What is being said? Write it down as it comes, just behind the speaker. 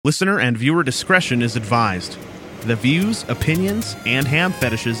Listener and viewer discretion is advised. The views, opinions, and ham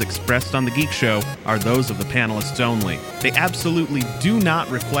fetishes expressed on The Geek Show are those of the panelists only. They absolutely do not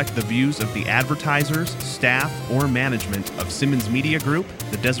reflect the views of the advertisers, staff, or management of Simmons Media Group,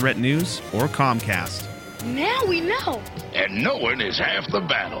 the Deseret News, or Comcast. Now we know. And knowing is half the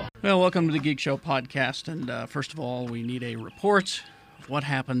battle. Well, welcome to the Geek Show podcast, and first of all, we need a report of what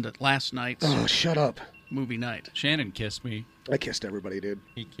happened at last night's shut up. movie night. Shannon kissed me. I kissed everybody, dude.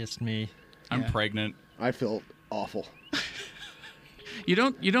 He kissed me. I'm pregnant. I feel awful. You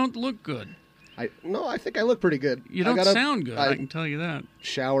don't look good. I think I look pretty good. You don't sound good, I can tell you that.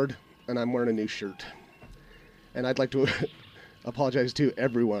 Showered, and I'm wearing a new shirt. And I'd like to apologize to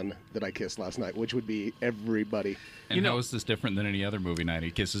everyone that I kissed last night, which would be everybody. And how is this different than any other movie night?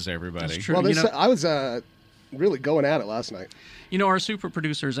 He kisses everybody. That's true. Well, I was really going at it last night. You know, our super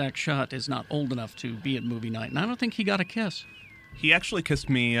producer, Zach Schutt, is not old enough to be at movie night, and I don't think he got a kiss. He actually kissed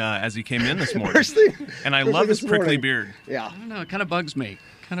me as he came in this morning. First thing, and I first love thing his this prickly morning. beard. Yeah. I don't know, it kind of bugs me.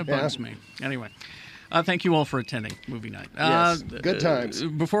 Me. Anyway, thank you all for attending movie night. Yes, good times.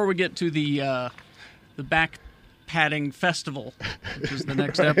 Before we get to the back padding festival, which is the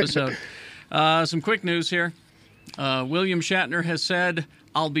next episode, some quick news here. William Shatner has said,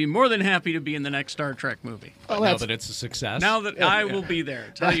 "I'll be more than happy to be in the next Star Trek movie." Now that it's a success? Now that I will be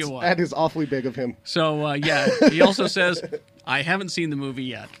there. Tell you what. That is awfully big of him. So, he also says, "I haven't seen the movie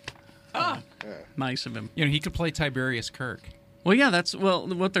yet." Nice of him. You know, he could play Tiberius Kirk. Well, yeah,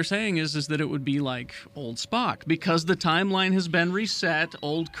 what they're saying is that it would be like old Spock. Because the timeline has been reset,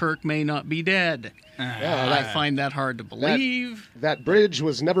 old Kirk may not be dead. I find that hard to believe. That bridge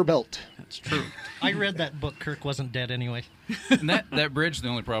was never built. That's true. I read that book. Kirk wasn't dead anyway. And that bridge, the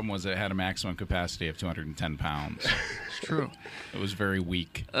only problem was it had a maximum capacity of 210 pounds. It's true. It was very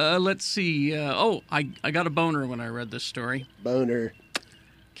weak. Let's see. I got a boner when I read this story. Boner.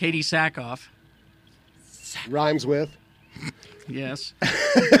 Katie Sackhoff. Rhymes with. Yes.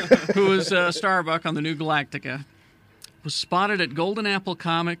 Who is Starbuck on the new Galactica, was spotted at Golden Apple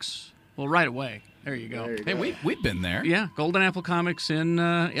Comics. Well, right away. There you go. Hey, we've been there. Yeah, Golden Apple Comics in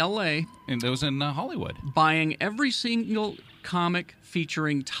L.A. And those in Hollywood. Buying every single comic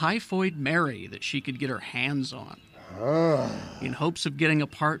featuring Typhoid Mary that she could get her hands on. In hopes of getting a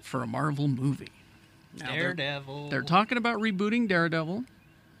part for a Marvel movie. Now, Daredevil. They're talking about rebooting Daredevil.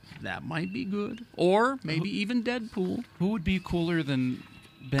 That might be good. Or maybe even Deadpool. Who would be cooler than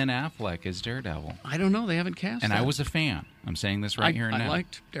Ben Affleck as Daredevil? I don't know. They haven't cast And that. I was a fan. I'm saying this right here and now. I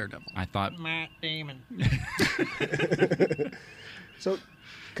liked Daredevil. I thought... Matt Damon. So,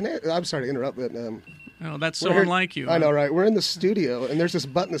 I'm sorry to interrupt, but... Oh, that's so unlike you. I know, right? We're in the studio, and there's this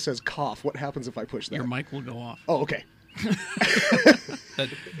button that says cough. What happens if I push that? Your mic will go off. Oh, okay.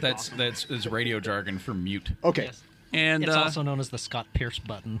 That's radio jargon for mute. Okay. Yes. And It's also known as the Scott Pierce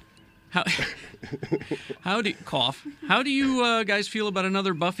button. How do you guys feel about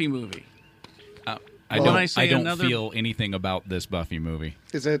another Buffy movie? I don't feel anything about this Buffy movie.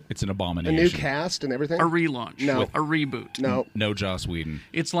 Is it It's an a abomination. new cast and everything? A relaunch? No. A reboot? No. No Joss Whedon.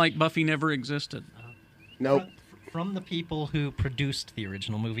 It's like Buffy never existed. Nope. From the people who produced the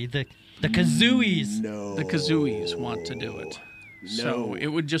original movie, the Kazooies. No. The Kazooies want to do it. So it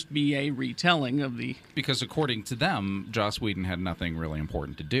would just be a retelling of the... Because according to them, Joss Whedon had nothing really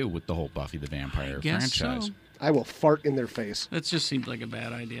important to do with the whole Buffy the Vampire Guess franchise. so. I will fart in their face. That just seems like a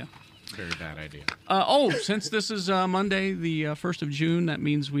bad idea. Very bad idea. Since this is Monday, the 1st of June, that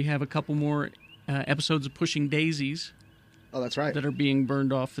means we have a couple more episodes of Pushing Daisies Oh, that's right. that are being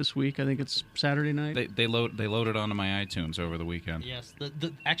burned off this week. I think it's Saturday night. They loaded onto my iTunes over the weekend. Yes.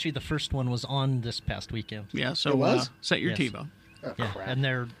 Actually, the first one was on this past weekend. Yeah, so It was? set your Yes. TiVo. Oh, Yeah, crap. and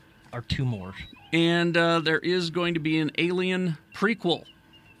there are two more. And there is going to be an Alien prequel.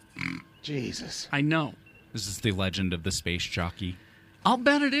 Jesus. I know. This is the legend of the space jockey. I'll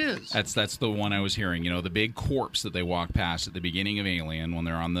bet it is. That's the one I was hearing. You know, the big corpse that they walk past at the beginning of Alien when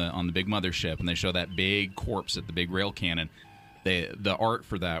they're on the big mothership, and they show that big corpse at the big rail cannon. The art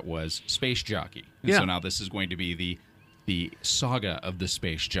for that was space jockey. And Yeah. So now this is going to be the saga of the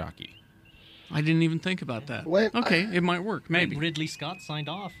space jockey. I didn't even think about that. When- Okay, it might work. Maybe. And Ridley Scott signed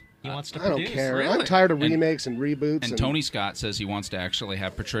off. He wants to I don't produce. care. Really? I'm tired of remakes and reboots. And Tony Scott says he wants to actually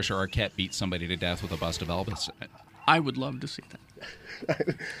have Patricia Arquette beat somebody to death with a bust of Elvis. I would love to see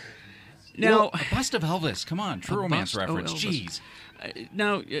that. Now, A bust of Elvis. Come on, True A Romance bust of reference. Elvis. Jeez.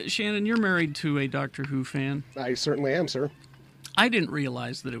 now, Shannon, you're married to a Doctor Who fan. I certainly am, sir. I didn't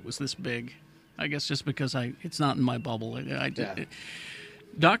realize that it was this big. I guess just because it's not in my bubble. Yeah.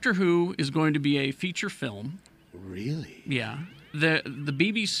 Doctor Who is going to be a feature film. Really? Yeah. The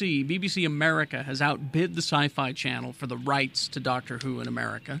BBC America has outbid the Sci-Fi Channel for the rights to Doctor Who in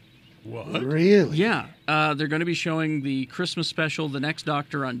America. Really? Yeah, they're going to be showing the Christmas special, The Next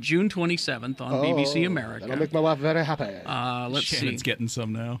Doctor, on June 27th on BBC America. That'll make my wife very happy. Let's Shannon's see. getting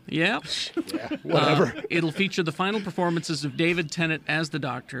some now. Yeah. Yeah, whatever. It'll feature the final performances of David Tennant as the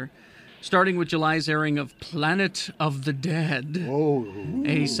Doctor, starting with July's airing of Planet of the Dead.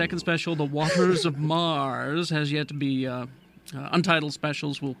 A second special, The Waters of Mars, has yet to be... untitled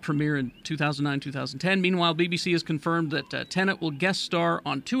specials will premiere in 2009-2010. Meanwhile, BBC has confirmed that Tennant will guest star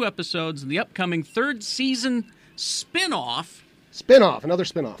on 2 episodes in the upcoming 3rd season spin-off. Another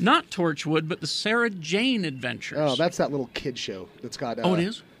spin-off. Not Torchwood, but the Sarah Jane Adventures. Oh, that's that little kid show that's got... Oh, it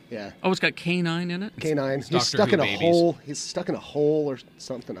is? Yeah. Oh, it's got K9 in it? K9. He's Doctor stuck Who in a babies. hole. He's stuck in a hole or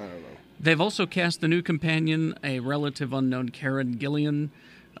something. I don't know. They've also cast the new companion, a relative unknown Karen Gillian.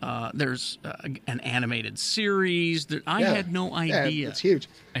 There's an animated series. I had no idea. Yeah, it's huge.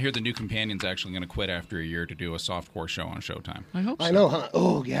 I hear the new companion's actually going to quit after a year to do a softcore show on Showtime. I hope so. I know, huh?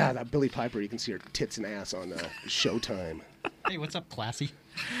 Oh, yeah, that Billie Piper. You can see her tits and ass on Showtime. Hey, what's up, Classy?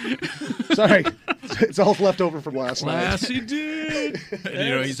 Sorry. It's all left over from last night. Classy dude.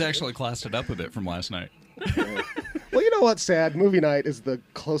 He's actually classed it up a bit from last night. Well, you know what's sad? Movie night is the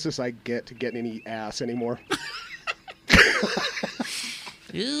closest I get to getting any ass anymore.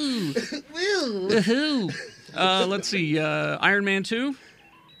 Ooh. Let's see. Iron Man 2.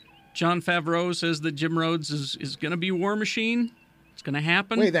 John Favreau says that Jim Rhodes is going to be War Machine. It's going to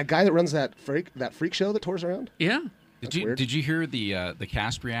happen. Wait, that guy that runs that freak show that tours around? Yeah. Did you hear the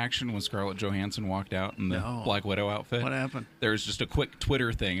cast reaction when Scarlett Johansson walked out in the Black Widow outfit? What happened? There was just a quick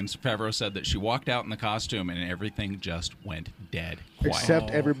Twitter thing, and Favreau said that she walked out in the costume and everything just went dead quiet. Except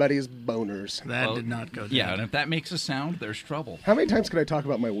everybody's boners. That did not go down. Yeah, and if that makes a sound, there's trouble. How many times can I talk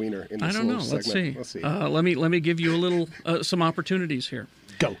about my wiener in this I don't know. little segment? Let's see. Let's see. Let me give you a little some opportunities here.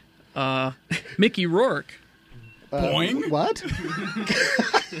 Go. Mickey Rourke. Boing. What?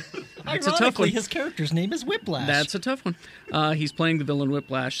 It's a tough one. His character's name is Whiplash. That's a tough one. He's playing the villain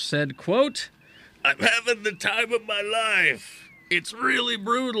Whiplash. Said, quote, "I'm having the time of my life. It's really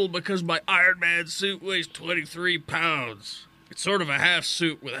brutal because my Iron Man suit weighs 23 pounds. It's sort of a half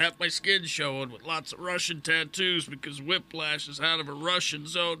suit with half my skin showing with lots of Russian tattoos because Whiplash is out of a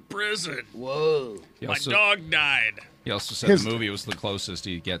Russian-zoned prison. Whoa. My dog died." He also said the movie was the closest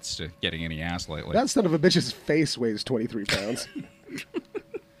he gets to getting any ass lately. That son of a bitch's face weighs 23 pounds.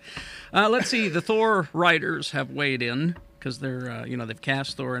 Let's see. The Thor writers have weighed in because they're, they've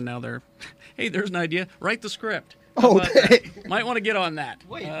cast Thor and now they're, hey, there's an idea. Write the script. How about that? Might want to get on that.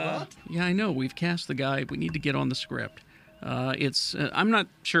 Wait, what? Yeah, I know. We've cast the guy. We need to get on the script. I'm not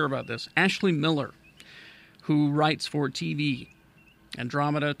sure about this. Ashley Miller, who writes for TV,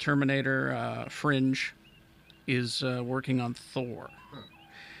 Andromeda, Terminator, Fringe, is working on Thor.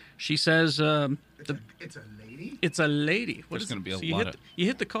 She says it's a lady? it's a lady. There's going to be a so lot you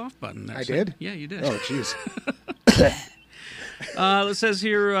hit the cough button there. I did? Yeah, you did. Oh, jeez. It says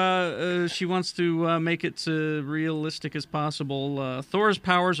here she wants to make it realistic as possible. Thor's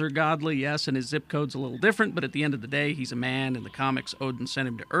powers are godly, yes, and his zip code's a little different, but at the end of the day, he's a man. In the comics, Odin sent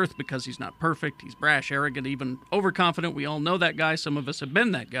him to Earth because he's not perfect. He's brash, arrogant, even overconfident. We all know that guy. Some of us have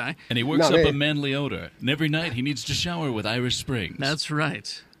been that guy. And he works Not up me. a manly odor. And every night he needs to shower with Irish Springs. That's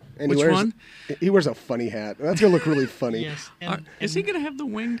right. And Which he wears, one? He wears a funny hat. That's going to look really funny. Yes. Is he going to have the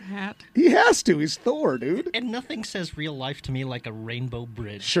winged hat? He has to. He's Thor, dude. And nothing says real life to me like a rainbow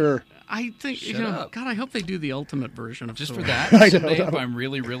bridge. Sure. I think, Shut up. God, I hope they do the ultimate version of Just Thor. for that, I someday don't if know. I'm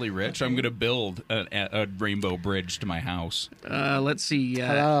really, really rich, I'm going to build a rainbow bridge to my house. Let's see.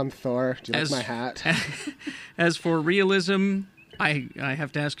 Hello, I'm Thor. Do you as- like my hat? As for realism, I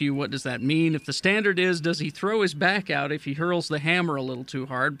have to ask you, what does that mean? If the standard is, does he throw his back out if he hurls the hammer a little too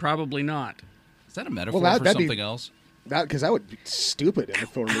hard? Probably not. Is that a metaphor Well, for that'd be- something else? Because that would be stupid in a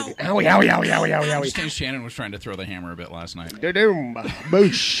Thor movie. Owie, owie, owie, owie, owie, I owie. just think Shannon was trying to throw the hammer a bit last night. Da-doom.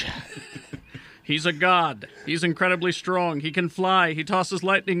 Boosh. He's a god. He's incredibly strong. He can fly. He tosses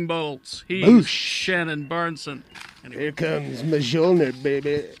lightning bolts. He's Boosh. Shannon Barneson. Anyway. Here comes Mjolnir,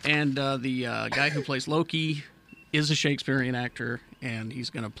 baby. And the guy who plays Loki is a Shakespearean actor, and he's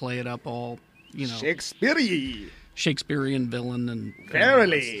going to play it up all, Shakespeare. Shakespearean villain. And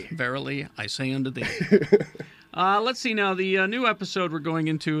Verily. Verily, I say unto thee. Let's see now. The new episode we're going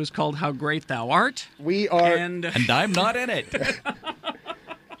into is called How Great Thou Art. We are. And And I'm not in it.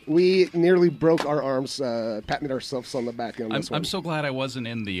 We nearly broke our arms patting ourselves on the back on this one. I'm so glad I wasn't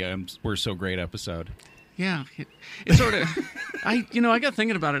in the We're So Great episode. yeah, it sort of. I got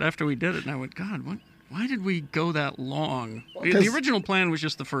thinking about it after we did it, and I went, God, why did we go that long? The 'cause- original plan was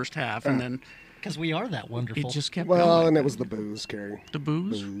just the first half, and then Because we are that wonderful. It just kept Well, going. and it was the booze, Carrie. The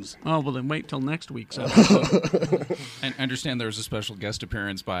booze? Booze. Oh, well, then wait till next week's episode. And I understand there was a special guest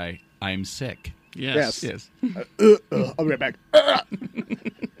appearance by I'm Sick. Yes. I'll be right back.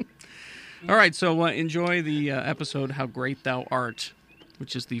 All right, so enjoy the episode How Great Thou Art,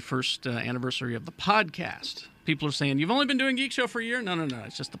 which is the first anniversary of the podcast. People are saying, you've only been doing Geek Show for a year? No,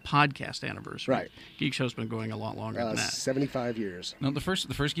 it's just the podcast anniversary. Right. Geek Show's been going a lot longer than that. 75 years. No, the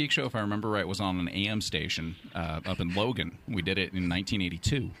first Geek Show, if I remember right, was on an AM station up in Logan. We did it in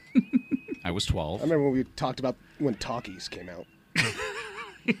 1982. I was 12. I remember when we talked about when talkies came out.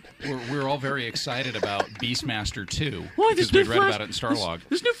 We were all very excited about Beastmaster 2 Why, because we'd read about it in Starlog.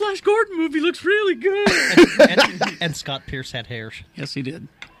 This new Flash Gordon movie looks really good. and Scott Pierce had hair. Yes, he did.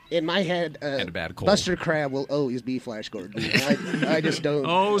 In my head, And a bad cold. Buster Crabbe will always be Flash Gordon. I just don't.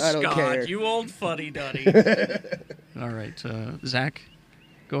 Oh, I don't care. Scott, you old fuddy-duddy. All right, Zach,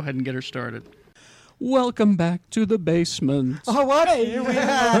 go ahead and get her started. Welcome back to the basement. Oh, what?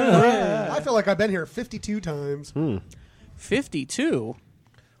 I feel like I've been here 52 times. 52?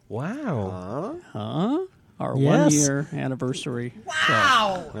 Wow. Our Yes. 1-year anniversary.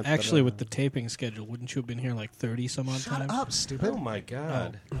 Wow! Actually, with the taping schedule, wouldn't you have been here like 30 some odd Shut times? up, stupid. Oh my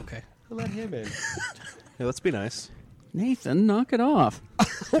god. Okay. Let him in. Yeah, let's be nice. Nathan, knock it off.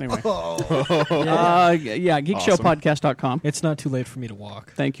 Anyway. Geekshowpodcast.com. It's not too late for me to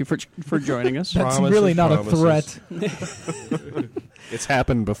walk. Thank you for joining us. That's really not a threat. It's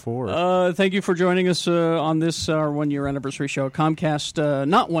happened before. Thank you for joining us on this our 1-year anniversary show. Comcast,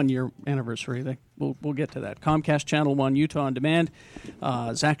 not 1-year anniversary. We'll get to that. Comcast Channel 1, Utah On Demand.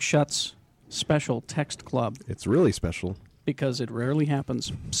 Zach Schutt's special text club. It's really special. Because it rarely happens.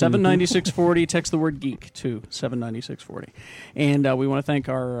 79640. Text the word geek to 79640. And we want to thank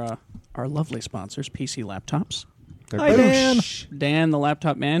our lovely sponsors, PC Laptops. Hi, Dan. Dan, the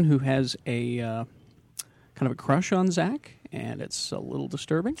laptop man, who has a kind of a crush on Zach, and it's a little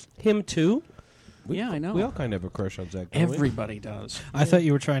disturbing. Him too? Yeah, I know. We all kind of have a crush on Zach. don't we? Everybody does. I thought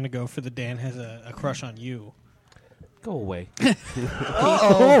you were trying to go for the Dan has a crush on you. Go away.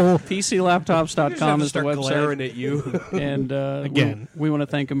 PCLaptops.com is the website. Glaring at you. And Again. we want to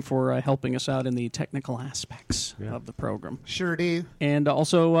thank him for helping us out in the technical aspects of the program. Sure do. And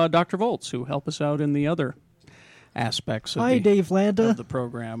also Dr. Volts, who help us out in the other aspects of, Dave Landa. of the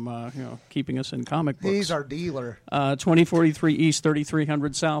program, keeping us in comic books. He's our dealer. 2043 East,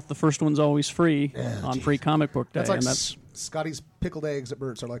 3300 South. The first one's always free on Free Comic Book Day. That's like and that's Scotty's pickled eggs at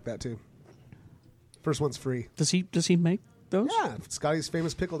Burt's are like that, too. First one's free. does he make those? Yeah, Scotty's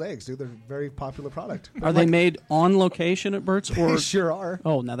famous pickled eggs, dude. They're a very popular product. Are they made on location at Burt's? They Or sure are.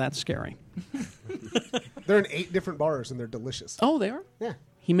 oh, now that's scary. They're in 8 different bars, and they're delicious. Oh, they are? Yeah.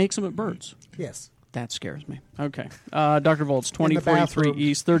 He makes them at Burt's. Yes. That scares me. Okay. Dr. Volts, In the 2043 bathroom.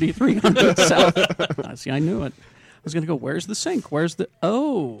 East, 3300 South. See, I knew it. I was going to go, where's the sink? Where's the...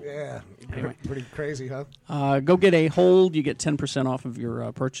 Oh. Yeah. Anyway. Pretty crazy, huh? Go get a hold. You get 10% off of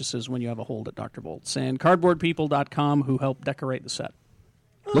your purchases when you have a hold at Dr. Volts. And cardboardpeople.com, who help decorate the set.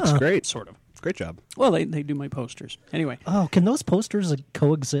 Looks great. Sort of. Great job. Well, they do my posters. Anyway. Oh, can those posters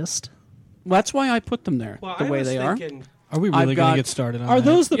coexist? Well, that's why I put them there the way they are. Are we I've really got- going to get started on Are that?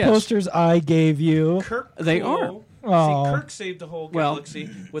 those the Yes. posters I gave you? Kirk, They cool. are. Oh. See, Kirk saved the whole Well, galaxy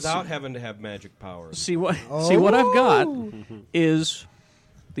without having to have magic powers. See what I've got is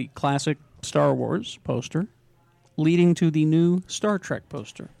the classic Star Wars poster leading to the new Star Trek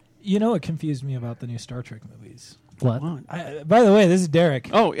poster. You know what confused me about the new Star Trek movies? What? What? By the way, this is Derek.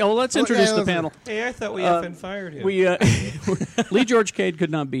 Oh, well, let's introduce yeah, the listen. panel. Hey, I thought we effing fired him. We Lee George Cade could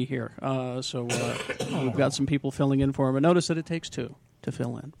not be here, so we've got some people filling in for him. And notice that it takes two to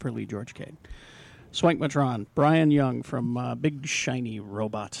fill in for Lee George Cade. Swankmatron, Brian Young from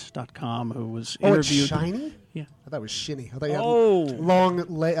BigShinyRobot.com, who was Oh, it's interviewed. shiny? Yeah. I thought it was shinny. I thought you had Oh.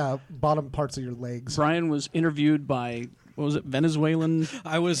 long bottom parts of your legs. Brian was interviewed by, what was it, Venezuelan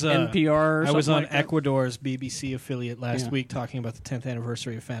I was NPR or I was something on like that? Ecuador's BBC affiliate last Yeah. week talking about the 10th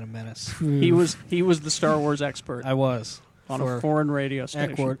anniversary of Phantom Menace. He was the Star Wars expert I was on for a foreign radio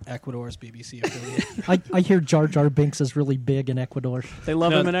station. Ecuador's BBC affiliate. I hear Jar Jar Binks is really big in Ecuador. They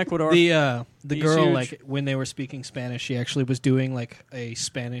love No, him in Ecuador. The He's girl, huge. like when they were speaking Spanish, she actually was doing like a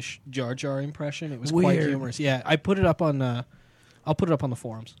Spanish Jar Jar impression. It was quite Weird. humorous. Yeah, I put it up on. I'll put it up on the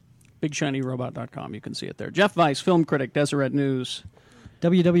forums. BigShinyRobot.com. You can see it there. Jeff Weiss, film critic, Deseret News.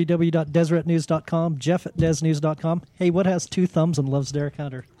 www.deseretnews.com, Jeff at desnews.com. Hey, what has 2 thumbs and loves Derek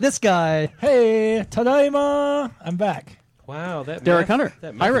Hunter? This guy. Hey, Tadaima. I'm back. Wow, that Derek math, Hunter,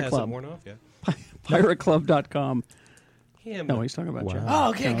 that math Pirate hasn't Club. worn off yet. PirateClub.com. Him. No, he's talking about Jeff. Oh,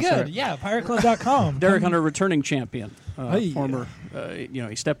 okay, No, good. sorry. Yeah, PirateClub.com. Derek Hunter, returning champion, Hey. former.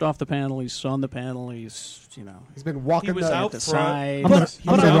 He stepped off the panel. He's on the panel. He's He's been walking He was the out the front. side. He I'm gonna- was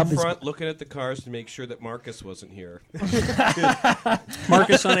I'm gonna out rub his- front looking at the cars to make sure that Marcus wasn't here.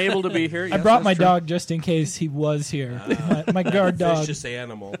 Marcus unable to be here. I Yes, brought that's my true. dog just in case he was here. my guard dog. Vicious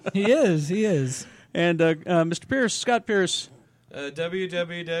animal. He is. And Mr. Pierce, Scott Pierce.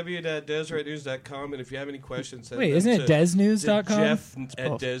 www.desretnews.com, and if you have any questions, send Wait, them isn't it to desnews.com? Jeff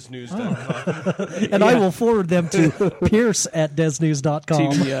at desnews.com. And I will forward them to Pierce at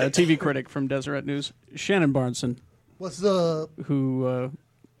desnews.com. TV critic from Deseret News, Shannon Barneson, What's up? who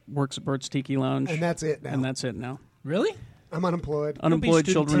works at Bert's Tiki Lounge. And that's it now. And that's it now. Really? I'm unemployed. Unemployed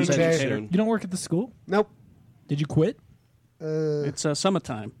student children's teacher. educator. You don't work at the school? Nope. Did you quit? It's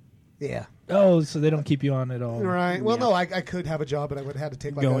summertime. Yeah. Oh, so they don't keep you on at all. Right. Well, no, I could have a job, but I would have had to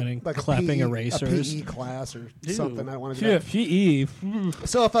take like Go a, in and like clapping a PE, erasers. a PE class or something. I want to do. Yeah, that. PE.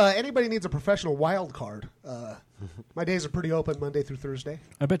 So if anybody needs a professional wild card, my days are pretty open Monday through Thursday.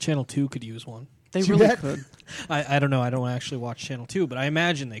 I bet Channel 2 could use one. They You really bet. could. I don't know. I don't actually watch Channel 2, but I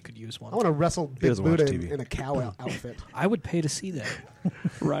imagine they could use one. I want to wrestle Big doesn't watch Buddha TV. in a cow outfit. I would pay to see that.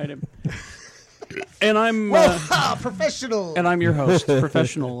 Ride him. And I'm professional. and I'm your host,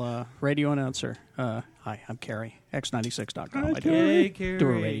 professional radio announcer. Hi, I'm Carrie, X96.com. I do a Carrie.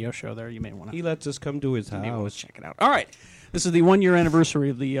 radio show there. You may want to He lets us come to his house. check it out. All right. This is the 1 year anniversary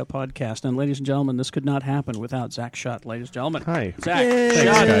of the podcast. And ladies and gentlemen, this could not happen without Zach Schutt. Ladies and gentlemen. Hi. Zach Thanks,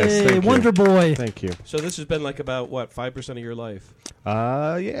 Schutt. guys. Thank you. Wonder Boy. Thank you. So this has been like about, what, 5% of your life?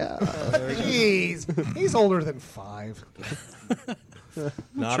 Yeah. Jeez, he's older than 5.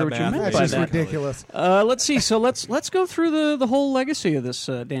 Not sure a what you math meant That's by just that. ridiculous. Let's see. So let's go through the whole legacy of this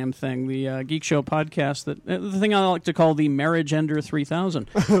damn thing, the Geek Show podcast. That the thing I like to call the Marriage Ender 3000.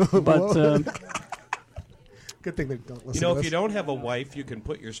 But Good thing they don't listen You know, to if this. you don't have a wife, you can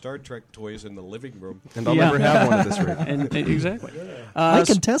put your Star Trek toys in the living room. And I'll never have one at this rate. and exactly. I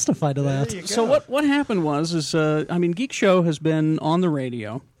can testify to that. So what happened was Geek Show has been on the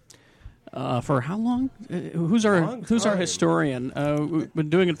radio for how long? Who's our time. historian? We've been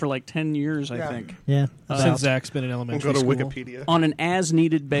doing it for like 10 years, I Yeah. think. Yeah. About- Since Zach's been in elementary Go to school. Wikipedia. On an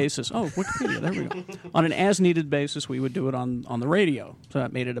as-needed basis. Oh, Wikipedia, there we go. On an as-needed basis, we would do it on the radio. So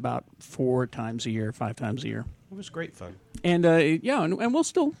that made it about 4 times a year, 5 times a year. It was great fun. And and we'll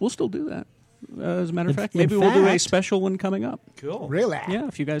still do that. As a matter of fact, in maybe we'll do a fact- special one coming up. Cool. Really? Yeah,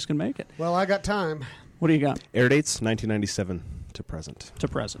 if you guys can make it. Well, I got time. What do you got Air dates 1997 to present. to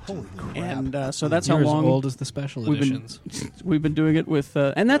present? Holy crap. And so that's You're how long as old as the special we've been editions. we've been doing it with,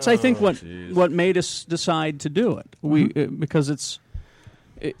 and that's I think what made us decide to do it. We because it's.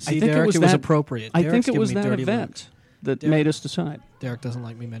 I See, think Derek, it was that, that appropriate. I Derek's think it was giving me that dirty event that Derek- made us decide. Derek doesn't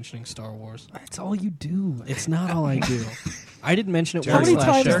like me mentioning Star Wars. It's all you do. It's not all I do. I didn't mention it Derek, once how many last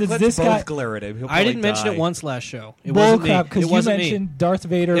times show. did Let's this both guy- glare at him. He'll I didn't probably mention die. it once last show. It Bull wasn't crap, me. 'cause It you wasn't mentioned me. Darth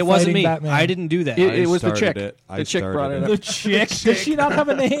Vader It wasn't fighting me. Batman. I didn't do that. It was the started chick. it. I The chick started brought it it. up. The chick. Does she not have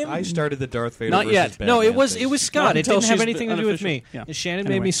a name? I started the Darth Vader Not versus yet. Batman No, it was thing. Scott. Not It until didn't have she's anything to do with me. unofficial. Yeah. Shannon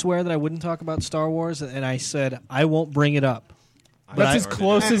Anyway. made me swear that I wouldn't talk about Star Wars, and I said I won't bring it up. I But That's as started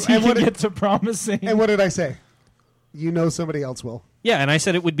close it. as he And what can did- get to promising. And what did I say? You know somebody else will. Yeah, and I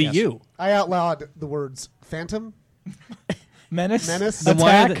said it would be Yes. you. I outlawed the words phantom, Menace. menace, Then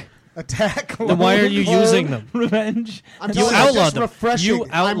why are Attack. attack. Then why are you clone. using them? Revenge. I'm You telling outlawed just them. refreshing. You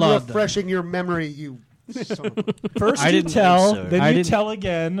outlawed I'm them. refreshing your memory. You. son of a- First I you didn't tell, think so. then I you didn't- tell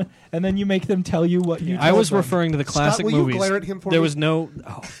again, and then you make them tell you what you. I told was them. referring to the classic will you movies. glare at him for there me? was no.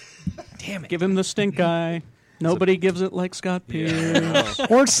 Oh, damn it! Give him the stink eye. Nobody gives it like Scott Pierce.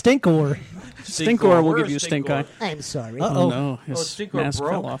 Or Stinkor. Stinkor will Where's give you stink eye. I'm sorry. Oh no, his Stinkor mask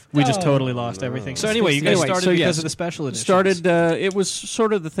broke. fell off. We just totally lost everything. So anyway, you guys Anyway, started so because yes, of the special edition. Started. It was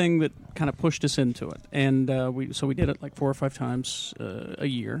sort of the thing that kind of pushed us into it, and we did it like 4 or 5 times a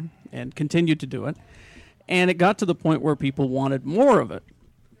year, and continued to do it. And it got to the point where people wanted more of it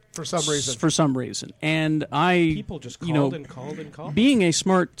For some reason. For some reason, and I, People just called you know, and called and called. being a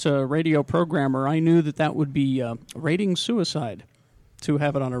smart radio programmer, I knew that would be rating suicide to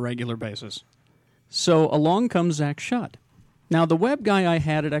have it on a regular basis. So along comes Zach Schutt. Now, the web guy I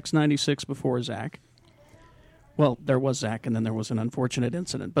had at X96 before Zach, well, there was Zach, and then there was an unfortunate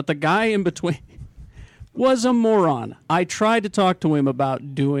incident. But the guy in between was a moron. I tried to talk to him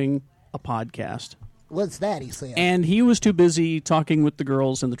about doing a podcast, What's that? He said. and he was too busy talking with the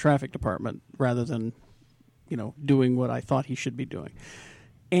girls in the traffic department rather than, doing what I thought he should be doing.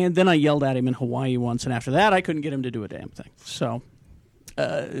 And then I yelled at him in Hawaii once, and after that, I couldn't get him to do a damn thing. So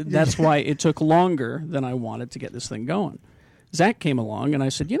that's why it took longer than I wanted to get this thing going. Zach came along, and I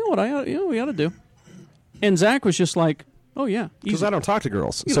said, "You know what? We ought to do." And Zach was just like, Oh, yeah. Because I don't talk to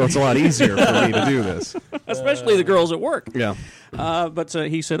girls, so it's a lot easier for me to do this. Especially the girls at work. Yeah. But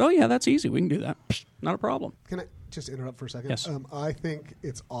he said, oh, yeah, that's easy. We can do that. Not a problem. Can I just interrupt for a second? Yes. I think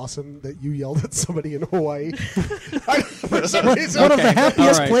it's awesome that you yelled at somebody in Hawaii. For some reason. One of the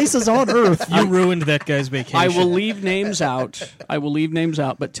happiest places on earth. You ruined that guy's vacation. I will leave names out.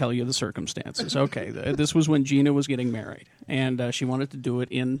 But tell you the circumstances. Okay, this was when Gina was getting married, and she wanted to do it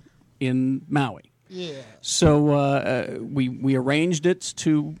in Maui. Yeah. So we arranged it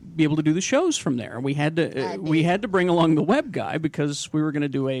to be able to do the shows from there. We had to bring along the web guy because we were going to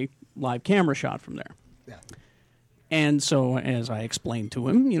do a live camera shot from there. Yeah. And so, as I explained to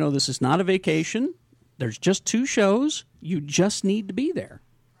him, this is not a vacation. There's just 2 shows. You just need to be there.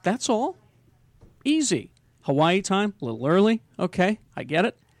 That's all. Easy. Hawaii time, a little early. Okay, I get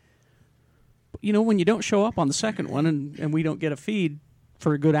it. But, when you don't show up on the second one and we don't get a feed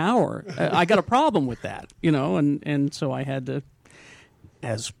for a good hour, I got a problem with that, and so I had to,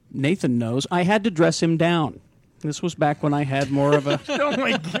 as Nathan knows, I had to dress him down. This was back when I had more of a... Oh,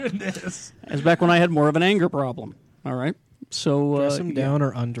 my goodness. It was back when I had more of an anger problem. All right. So dress him down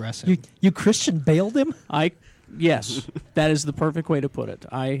or undress him. You Christian Baled him? Yes, that is the perfect way to put it.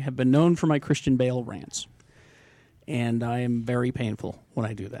 I have been known for my Christian Bale rants, and I am very painful when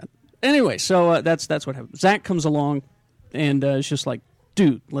I do that. Anyway, so that's what happened. Zach comes along, and it's just like,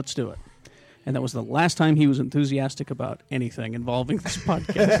 dude, let's do it. And that was the last time he was enthusiastic about anything involving this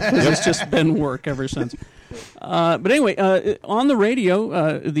podcast. It's just been work ever since. But anyway, on the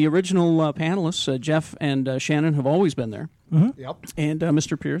radio, the original panelists, Jeff and Shannon, have always been there. Mm-hmm. Yep. And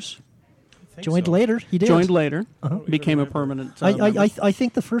Mr. Pierce joined later. He did. Joined later. Became a permanent member. I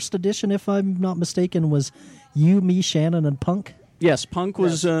think the first edition, if I'm not mistaken, was you, me, Shannon, and Punk. Yes, Punk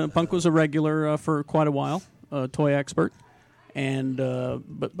was a regular for quite a while, toy expert. And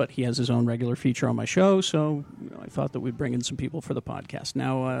but he has his own regular feature on my show, so I thought that we'd bring in some people for the podcast.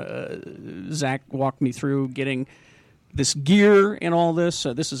 Now, Zach walked me through getting this gear and all this.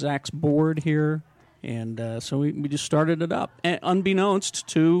 This is Zach's board here, and so we just started it up, and unbeknownst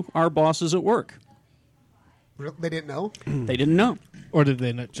to our bosses at work. They didn't know? They didn't know. Or did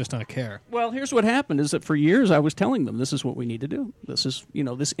they just not care? Well, here's what happened, is that for years I was telling them, this is what we need to do. This is,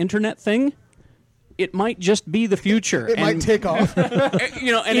 this internet thing. It might just be the future. It might take off.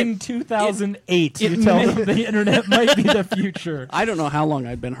 In 2008, you tell them the internet might be the future. I don't know how long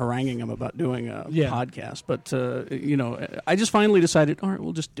I'd been haranguing him about doing a podcast, but I just finally decided, all right,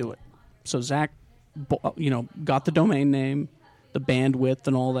 we'll just do it. So Zach, got the domain name, the bandwidth,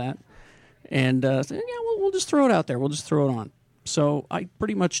 and all that, and said, we'll just throw it out there. We'll just throw it on. So I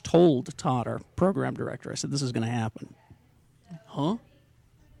pretty much told Todd, our program director, I said, this is going to happen. Huh?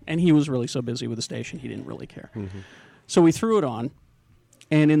 And he was really so busy with the station, he didn't really care. Mm-hmm. So we threw it on,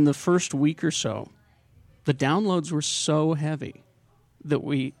 and in the first week or so, the downloads were so heavy that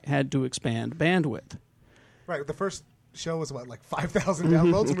we had to expand bandwidth. Right. The first show was, like 5,000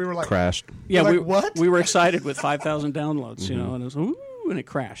 downloads? And we were like... Crashed. Yeah, what? We were excited with 5,000 downloads, and it was, ooh, and it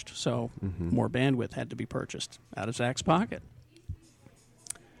crashed. So more bandwidth had to be purchased out of Zach's pocket.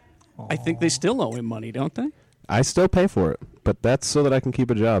 Aww. I think they still owe him money, don't they? I still pay for it, but that's so that I can keep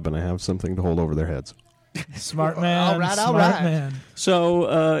a job and I have something to hold over their heads. Smart man. All right. Smart man.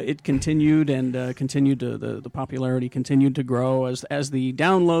 So it continued and continued to the popularity continued to grow as the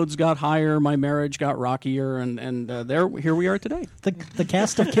downloads got higher. My marriage got rockier, and here we are today.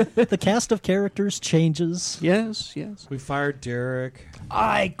 The cast of characters changes. Yes. We fired Derek.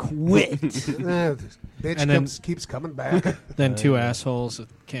 I quit. Bitch keeps coming back. Then 2 assholes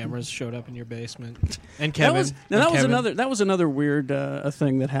with cameras showed up in your basement, and Kevin. That was another weird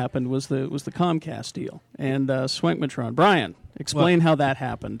thing that happened was the Comcast deal, and Swankmatron. Brian, explain how that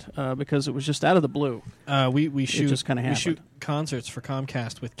happened because it was just out of the blue. We shoot happened. concerts for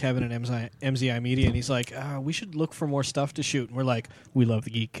Comcast with Kevin and MZI Media, and he's like, we should look for more stuff to shoot. And we're like, we love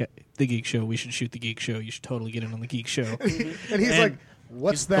the Geek Show. We should shoot the Geek Show. You should totally get in on the Geek Show. And he's like,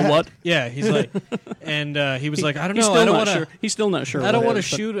 what's that? The what? Yeah, he's like, and he was like, I don't know. He's still not sure. I don't want to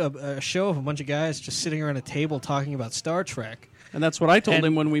shoot a show of a bunch of guys just sitting around a table talking about Star Trek. And that's what I told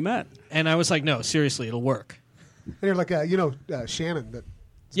him when we met. And I was like, no, seriously, it'll work. And you're like, Shannon.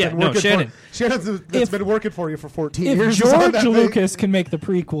 Shannon. Shannon's that's been working for you for 14 years. If George Lucas can make the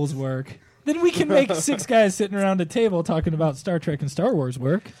prequels work, then we can make 6 guys sitting around a table talking about Star Trek and Star Wars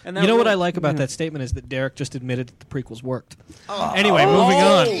work. And you know what I like about that statement is that Derek just admitted that the prequels worked. Anyway, moving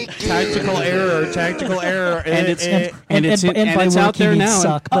on. Tactical error. And it's out there now.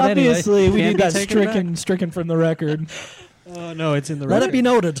 Suck, but obviously, anyway, we need that stricken from the record. Oh, no, it's in the Let record. it be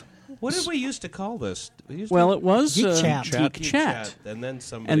noted. What did we used to call this? Well, it was Geek Chat. Geek Chat. And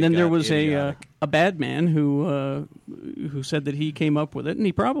then there was a bad man who said that he came up with it, and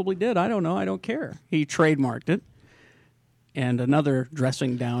he probably did. I don't know. I don't care. He trademarked it, and another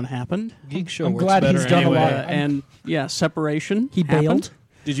dressing down happened. Geek Show I'm works glad better he's done anyway. a lot. And separation. He happened. bailed.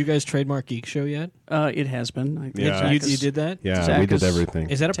 Did you guys trademark Geek Show yet? It has been. I think Yeah. Zach You is- did that? Yeah, Zach we did is- everything.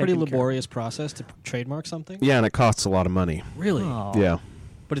 Is that a pretty Taken care of. laborious process to trademark something? Yeah, and it costs a lot of money. Really? Yeah,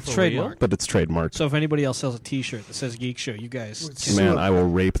 But it's For real? trademarked. but it's trademarked. So if anybody else sells a T-shirt that says Geek Show, you guys can Man, I will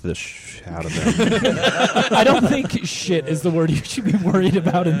rape the out of them. I don't think shit is the word you should be worried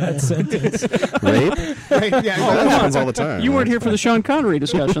about in that sentence. Rape? Right, yeah, Oh, that happens all the time. You weren't here for the Sean Connery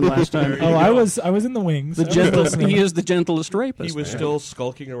discussion last time. Oh, I was in the wings. The I was gentlest, listening. he is the gentlest rapist. He was still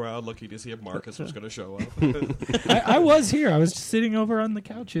skulking around looking to see if Marcus was going to show up. I was here. I was just sitting over on the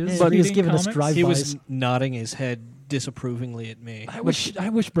couches. But he was reading giving us comics. drive-bys. He was nodding his head disapprovingly at me. I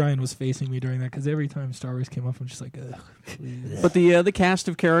wish Brian was facing me during that, because every time Star Wars came up, I'm just like, ugh, please. But the cast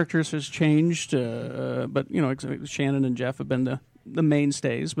of characters has changed. But Shannon and Jeff have been the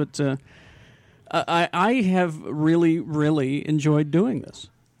mainstays. But I have really, really enjoyed doing this.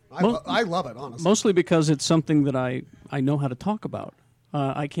 I love it, honestly. Mostly because it's something that I know how to talk about.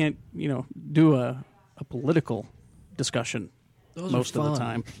 I can't do a political discussion Those are most of the fun.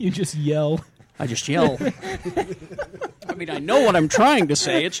 time. You just yell. I just yell. I mean, I know what I'm trying to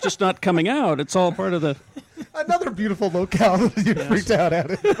say. It's just not coming out. It's all part of the. Another beautiful locale that you freaked out at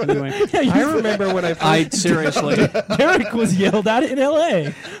it. Anyway, I remember when I seriously. Derek was yelled at in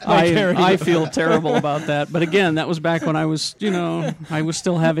L.A. I feel terrible about that. But again, that was back when I was, I was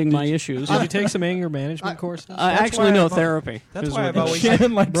still having my issues. Did you take some anger management courses? Actually, no therapy. That's why I've always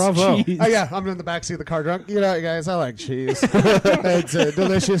Shannon likes Bravo. cheese. Oh, yeah, I'm in the backseat of the car drunk. You know, guys, I like cheese. It's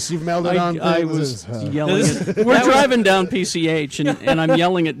delicious. You've melded on I things. was yelling. We're driving down PCH, and I'm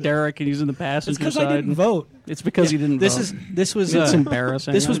yelling at Derek, and he's in the passenger Because side. I didn't vote. It's because he didn't This vote. this was It's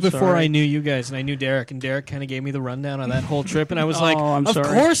embarrassing. This was I'm before sorry. I knew you guys, and I knew Derek, and Derek kind of gave me the rundown on that whole trip, and I was Oh, like, I'm "Of sorry.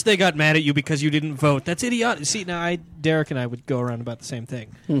 course they got mad at you because you didn't vote. That's idiotic." See, now Derek and I would go around about the same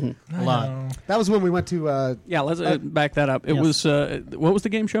thing a lot. That was when we went to Yeah, let's back that up. It Yes. was what was the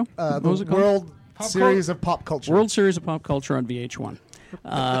game show? What was the it called? World Series of Pop Culture. World Series of Pop Culture on VH1.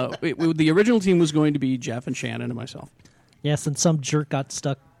 The original team was going to be Jeff and Shannon and myself. Yes, and some jerk got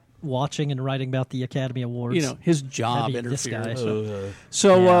stuck watching and writing about the Academy Awards. His job That'd be this interfered. guy.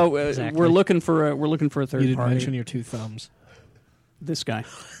 So exactly. we're looking for a third You didn't party. mention your two thumbs. This guy.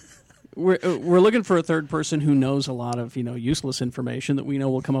 We're looking for a third person who knows a lot of useless information that we know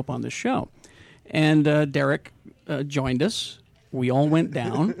will come up on this show, and Derek joined us. We all went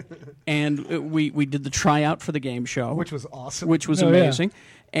down, and we did the tryout for the game show, Which was awesome. which was Oh, yeah. amazing.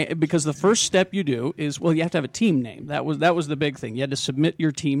 Because the first step you do is you have to have a team name. That was the big thing. You had to submit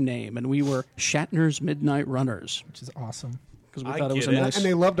your team name, and we were Shatner's Midnight Runners Which is awesome. because we I thought it was a get it. nice. And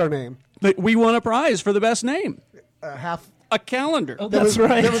they loved our name. But we won a prize for the best name, Half. a calendar. Oh, that's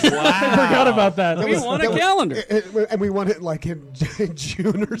right. was- I forgot about that. we won a calendar. And we won it like in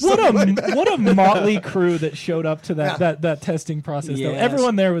June or What something like that. what a motley crew that showed up to that testing process. Though. Yes.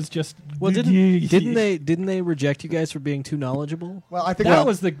 Everyone there was just Didn't they reject you guys for being too knowledgeable? Well, I think That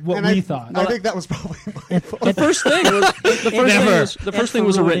was what and we I thought. I think that was probably my fault. The first thing was the first thing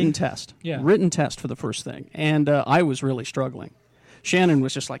was a written Ruining. test. Yeah. Written test for the first thing, and I was really struggling. Shannon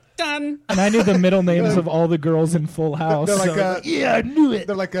was just like done. And I knew the middle names of all the girls in Full House. They're like, so yeah, I knew it.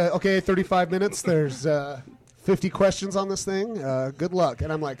 They're like, okay, 35 minutes. There's 50 questions on this thing. Good luck.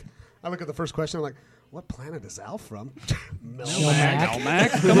 And I'm like, I look at the first question. I'm like, what planet is Al from?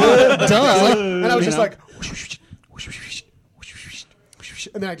 Melmac, come on, Duh. And I was just know. like,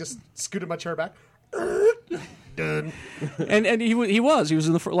 and then I just scooted my chair back. Done. and he was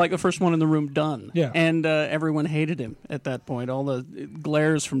in the the first one in the room done. Yeah. And everyone hated him at that point. All the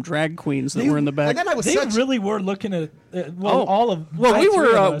glares from drag queens that were in the back. And then I was They such. really were looking at Oh. all of Well, all we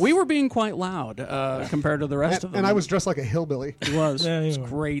three of us. were being quite loud compared to the rest of them. And I was dressed like a hillbilly. He was. Yeah, you It was were.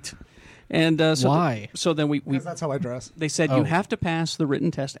 great. And so Why? So then we Because that's how I dress. they said you have to pass the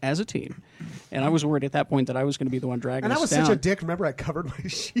written test as a team, and I was worried at that point that I was going to be the one dragging And I us was down. such a dick. Remember, I covered my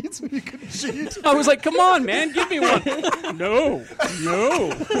sheets when you couldn't cheat. I was like, "Come on, man, give me one." No,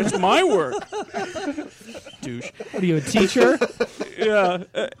 it's my work. Douche. What are you, a teacher? Yeah.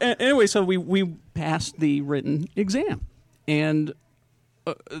 Anyway, so we passed the written exam, and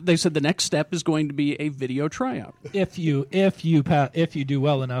they said the next step is going to be a video tryout. if you do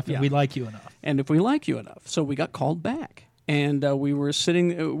well enough and Yeah. we like you enough. And if we like you enough, so we got called back, and we were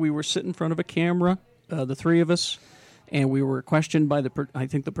sitting in front of a camera, the three of us, And we were questioned by I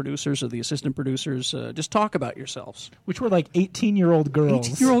think the producers or the assistant producers. Just talk about yourselves. Which were like 18-year-old girls.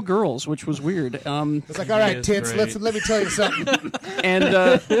 18-year-old girls, which was weird. It's like, all right, tits, let me tell you something.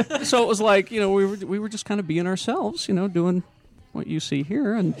 And so it was like, we were just kind of being ourselves, doing what you see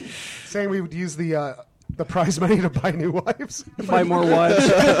here, and saying we would use the prize money to buy new wives, buy more wives,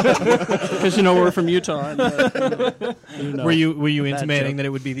 because we're from Utah. And, Were you intimating that it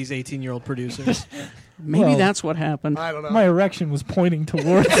would be these 18-year-old producers? Maybe that's what happened. I don't know. My erection was pointing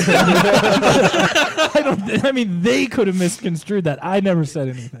towards them. They could have misconstrued that. I never said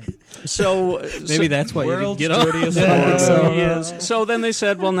anything. So maybe that's why you didn't get on. Yes. So then they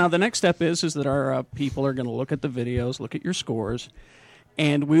said, well, now the next step is that our people are going to look at the videos, look at your scores,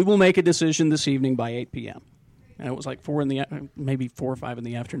 and we will make a decision this evening by 8 p.m. And it was like maybe 4 or 5 in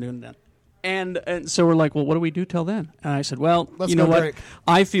the afternoon then. And so we're like, well, what do we do till then? And I said, well, Let's you know go what? drink.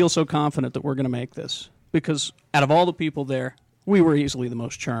 I feel so confident that we're going to make this because out of all the people there, we were easily the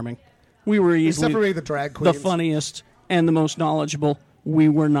most charming. We were easily Except for the drag the queens. funniest and the most knowledgeable. We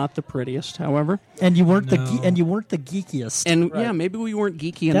were not the prettiest, however. And you weren't the geekiest. And yeah, maybe we weren't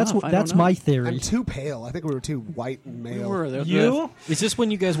geeky That's enough. that's my theory. I'm too pale. I think we were too white and male. We were. Is this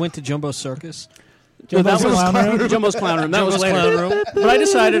when you guys went to Jumbo Circus? Jumbo's Clown Room. That was later. But I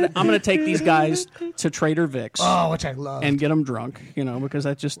decided I'm going to take these guys to Trader Vic's. Oh, which I love. And get them drunk, because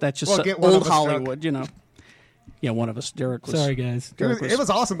that's just Well, one old of us Hollywood, Yeah, one of us. Derek was. Sorry, guys. It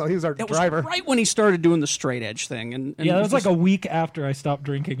was awesome, though. He was our driver. Was right when he started doing the straight edge thing. And yeah, it was like a week after I stopped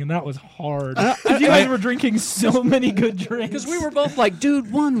drinking, and that was hard. You guys were drinking so many good drinks. Because we were both like,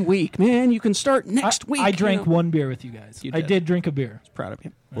 dude, 1 week, man. You can start next week. I drank one beer with you guys. I did drink a beer. I was proud of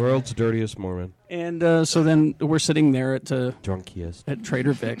you. World's dirtiest Mormon. And so then we're sitting there at drunkiest at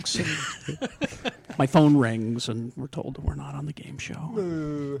Trader Vic's. My phone rings, and we're told that we're not on the game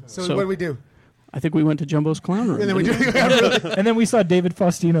show. So what do we do? I think we went to Jumbo's Clown Room. And then we do. And then we saw David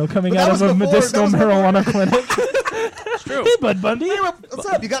Faustino coming out of a medicinal marijuana clinic. It's true. Hey, Bud Bundy. Hey, what's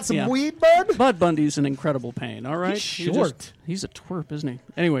up? You got some weed, Bud? Bud Bundy's in incredible pain. All right, He's short. He's a twerp, isn't he?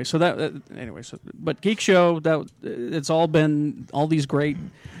 Anyway, but Geek Show. It's all been all these great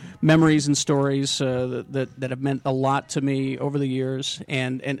memories and stories that have meant a lot to me over the years,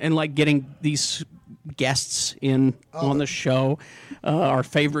 and like getting these guests in on the show. Our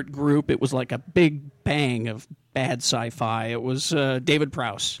favorite group, it was like a big bang of bad sci-fi. It was David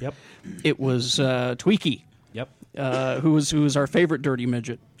Prowse. Yep. It was Tweaky. Yep. Who was our favorite dirty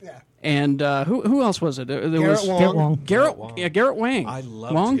midget. Yeah. And who else was it? Garrett Wong. Garrett Wong. Yeah, Garrett Wang. I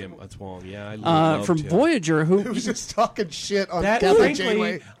loved Wong? him. That's Wong. Yeah, I loved from him. Voyager, He was just talking shit on That, Captain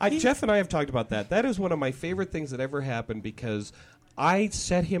Janeway. frankly, Jeff and I have talked about that. That is one of my favorite things that ever happened because I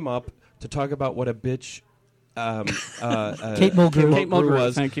set him up to talk about what a bitch Kate Mulgrew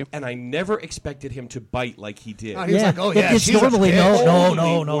was. Thank you. And I never expected him to bite like he did. He was like, oh, yeah, it's she's normally a bitch.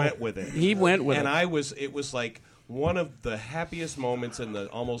 no. He went with it. He went with and it. It was like one of the happiest moments in the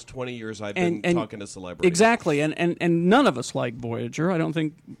almost 20 years I've been talking to celebrities. Exactly, and none of us like Voyager. I don't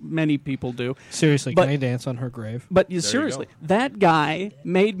think many people do. Seriously, But- can I dance on her grave? But you seriously, go. that guy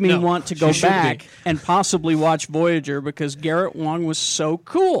made me No, want to she go should back be. and possibly watch Voyager because Garrett Wong was so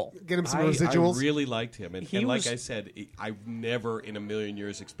cool. Get him some I residuals. really liked him. And, He like was- I said, I've never in a million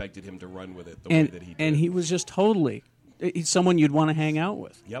years expected him to run with it the way And that he did. and he was just totally he's someone you'd want to hang out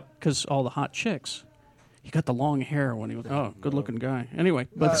with. Yep. Because all the hot chicks. He got the long hair when he was good looking guy. Anyway,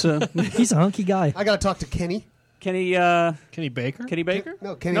 but He's a hunky guy. I got to talk to Kenny. Kenny Baker? Kenny Baker?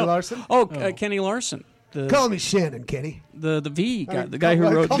 No, Kenny Larson. Kenny Larson. Call me Shannon, Kenny. The V guy, I mean, the guy who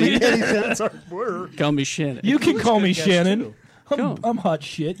wrote call me V. Kenny Shannon. Sorry, word. Call me Shannon. You can call me guest, Shannon. too. I'm hot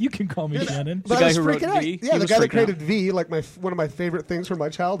shit. You can call me Shannon. But guy I was who wrote freaking out. V? Yeah, He the was guy that freaking out. created V, like one of my favorite things from my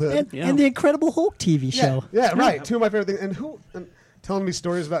childhood. And the Incredible Hulk TV show. Yeah, right. Two of my favorite things. And telling me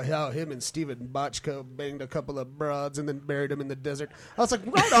stories about how him and Steven Bochco banged a couple of broads and then buried them in the desert. I was like,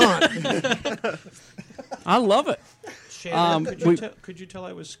 right on. I love it. Shannon, could you tell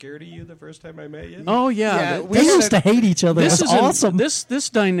I was scared of you the first time I met you? Oh yeah, They used to hate each other. It was awesome. This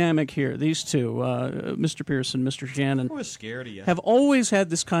dynamic here, these two, Mr. Pearson, Mr. Shannon, I was scared of you. have always had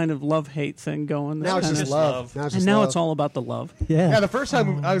this kind of love-hate thing going. Now it's just love. Now it's just and now love. it's all about the love. Yeah, the first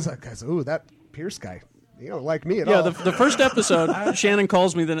time I was like, ooh, that Pierce guy. You don't like me at all. Yeah, the first episode, Shannon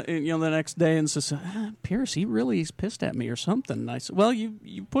calls me the next day and says, Pierce, he's pissed at me or something. And I said, well,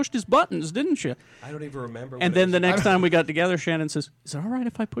 you pushed his buttons, didn't you? I don't even remember. And then the next time we got together, Shannon says, is it all right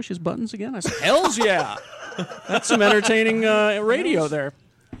if I push his buttons again? I said, hells yeah. That's some entertaining radio there.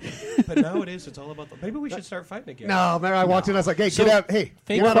 But nowadays, it's all about maybe we should start fighting again. No, man, I walked in. I was like, "Hey, So, get out! Hey,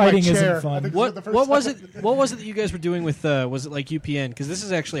 fake get out of my fighting isn't chair." fun. I think What this is the what first was time. it? What was it that you guys were doing with? Was it like UPN? Because this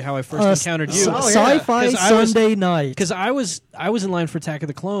is actually how I first encountered you. Sci-Fi Sunday night. Because I was in line for Attack of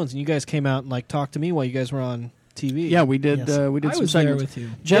the Clones, and you guys came out and like talked to me while you guys were on TV. Yeah, we did. We did I some was there segments with you.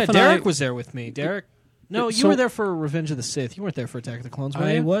 Jeff and Derek I, was there with me. Derek. No, you So- were there for Revenge of the Sith. You weren't there for Attack of the Clones, were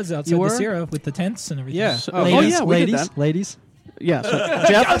I you? was outside You the were? Sierra with the tents and everything. Yeah. So- Ladies, yeah, we did ladies, that. ladies. Yeah, so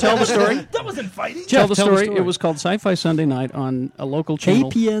Jeff, tell the story. That wasn't fighting. Tell the Jeff, story. It was called Sci-Fi Sunday Night on a local channel,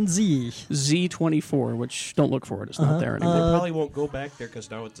 KPNZ. Z24, which don't look for it. It's not there They anymore. probably won't go back there because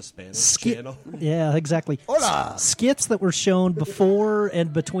now it's a Spanish channel. Yeah, exactly. Skits that were shown before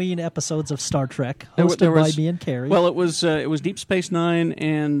and between episodes of Star Trek, hosted by me and Carrie. Well, it was Deep Space Nine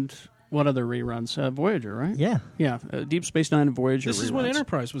and what other reruns? Voyager, right? Yeah. Yeah, Deep Space Nine and Voyager. This is when reruns.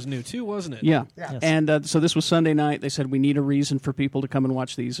 Enterprise was new too, wasn't it? Yeah, Yes. and so this was Sunday night. They said we need a reason for people to come and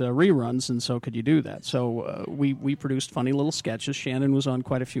watch these reruns, and so could you do that? So we produced funny little sketches. Shannon was on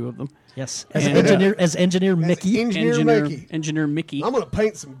quite a few of them. Yes, as And, engineer Mickey. Engineer Mickey. I'm gonna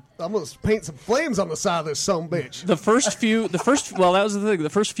paint some flames on the side of this son of a bitch. The first well, that was the thing. The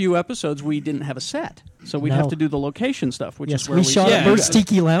first few episodes we didn't have a set, so we'd No. have to do the location stuff, which Yes, is where we shot at Yeah. Bird's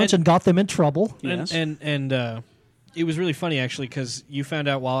Tiki Lounge and got them in trouble. Yes. And it was really funny actually because you found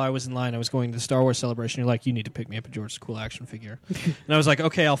out while I was in line I was going to the Star Wars celebration. You're like, you need to pick me up a George Cool action figure, and I was like,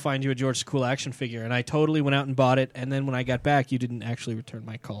 okay, I'll find you a George Cool action figure, and I totally went out and bought it. And then when I got back, you didn't actually return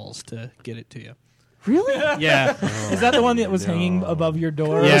my calls to get it to you. Really? Yeah. Is that the one that was hanging above your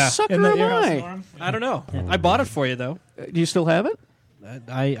door? Yeah. Sucker In the am Airhouse I. Forum? I don't know. I bought it for you though. Do you still have it?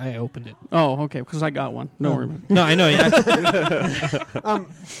 I opened it. Oh, okay, because I got one. No, worry. No, I know. Yeah.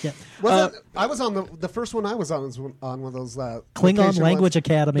 I was on the first one. I was on was on one of those Klingon location Language ones.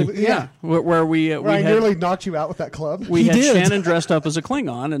 Academy. Yeah, where we where we I had nearly knocked you out with that club. we He had did. Shannon dressed up as a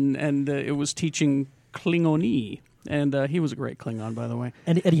Klingon, and it was teaching Klingonese, and he was a great Klingon, by the way.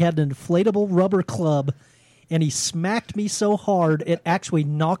 And he had an inflatable rubber club, and he smacked me so hard it actually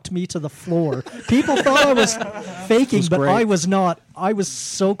knocked me to the floor. People thought I was faking, was but great. I was not. I was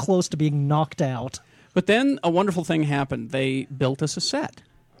so close to being knocked out. But then a wonderful thing happened. They built us a set.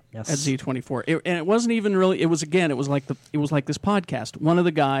 Yes. At Z24, and it wasn't even really. It was like this podcast. One of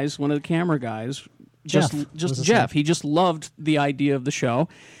the camera guys, Jeff was just his Jeff. name. He just loved the idea of the show.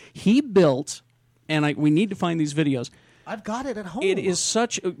 He built, and we need to find these videos. I've got it at home. It is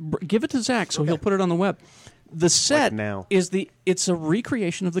such. Give it to Zach so he'll put it on the web. The set now. it's a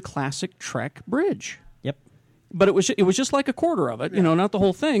recreation of the classic Trek bridge. Yep. But it was just like a quarter of it, not the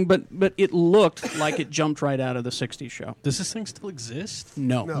whole thing, but it looked like it jumped right out of the '60s show. Does this thing still exist?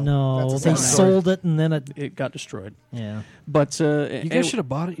 No, No, that's a they sad story. sold it, and then it got destroyed. Yeah. But You guys should have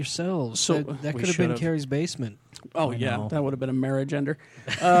bought it yourselves. So- that we could have been should've. Carrie's basement. Oh I yeah, know. that would have been a marriage ender.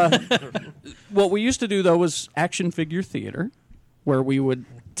 What we used to do though was action figure theater, where we would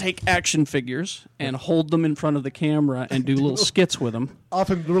take action figures and hold them in front of the camera and do little skits with them.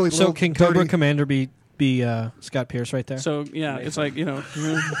 Often really So little can Cobra dirty- Commander be Scott Pierce right there? So yeah, it's like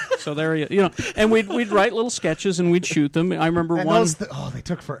so there and we'd write little sketches and we'd shoot them. I remember And one. those they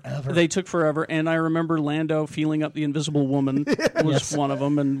took forever. They took forever, and I remember Lando feeling up the Invisible Woman was one of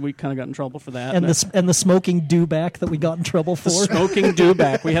them, and we kind of got in trouble for that. and the smoking dewback that we got in trouble for. the smoking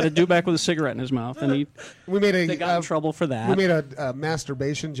dewback. We had a dewback with a cigarette in his mouth, and we made they got in trouble for that. We made a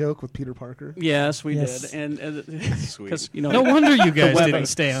masturbation joke with Peter Parker. Yes, we Yes. did, and because no wonder you guys webbing. didn't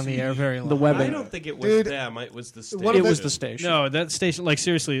stay on the air very long. The webbing. I don't think it was Dude, them. It was the station. one of It the- was the station. No, that station. Like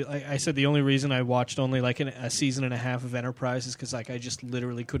seriously, I said the only reason I watched only like a season and a half of Enterprise is because like I just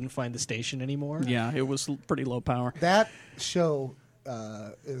literally couldn't find the station anymore. Yeah, it was pretty low power. That show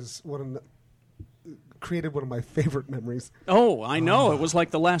is created one of my favorite memories. Oh, I know. It was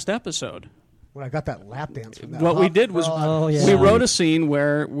like the last episode. When I got that lap dance from that. What we hot did was broad. Oh, yeah. we wrote a scene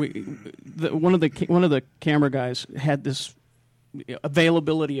where one of the camera guys had this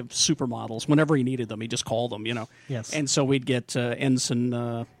availability of supermodels whenever he needed them. He just called them, Yes. And so we'd get Ensign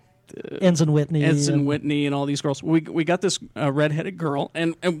Whitney. Ensign Whitney and all these girls. We got this redheaded girl,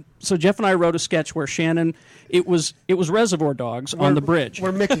 and so Jeff and I wrote a sketch where Shannon. It was Reservoir Dogs on the bridge.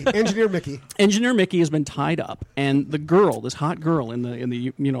 Where Mickey, Engineer Mickey has been tied up, and the girl, this hot girl in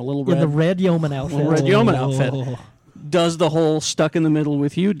the little red in the red yeoman outfit. little red yeoman outfit, does the whole stuck in the middle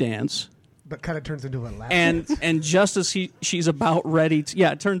with you dance. But kind of turns into a lap And just as she's about ready to,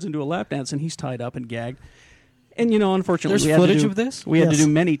 it turns into a lap dance, and he's tied up and gagged. And unfortunately, There's we had footage to do, of this? We had to Yes.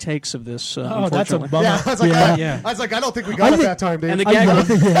 do many takes of this. Oh, that's a unfortunately. bummer. Yeah, I was like, I don't think we got it that time, dude. And the I gag know,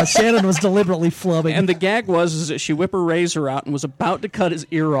 was, yeah, Shannon was deliberately flubbing. and the gag was that she whipped her razor out and was about to cut his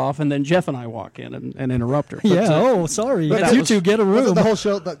ear off, and then Jeff and I walk in and interrupt her. But, yeah. Oh, sorry. that You was- two get a Wasn't room. the whole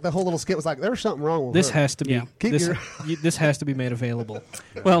show, the whole little skit was like, there's something wrong with This her. has to be. Yeah. Keep This, your- this has to be made available.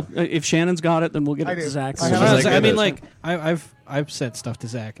 Well, if Shannon's got it, then we'll get I it to do. Zach. I I, have it. mean, like I've sent stuff to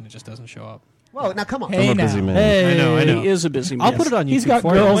Zach and it just doesn't show up. Whoa, now come on. Hey, I'm a now. busy man. Hey, I know. He is a busy man. I'll put it on YouTube. He's got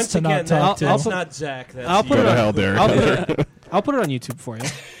for girls you. Once to not again, talk to. that's not Zach. That's I'll put Go it to on. hell, Derek. I'll put it on YouTube for you.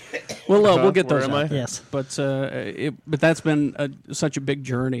 We'll get Where those am out. I? Yes. But that's been such a big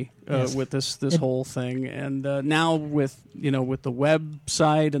journey Yes. with this whole thing, and now with the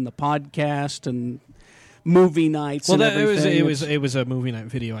website and the podcast and movie nights. Well, and everything, it was a movie night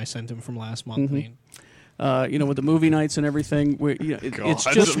video I sent him from last month. Mhm. I mean, with the movie nights and everything, it's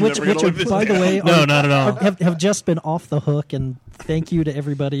God. just which by the way, No, not at all. have just been off the hook, and thank you to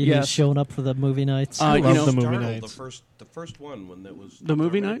everybody Yes. who's shown up for the movie nights. I love the movie Startled, nights. the first one when there was The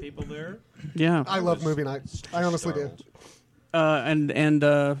movie there were night? people there. yeah. I love movie nights. I honestly do. And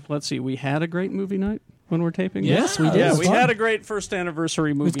let's see, we had a great movie night when we're taping. Yes, we did. Yeah, It was we fun. had a great first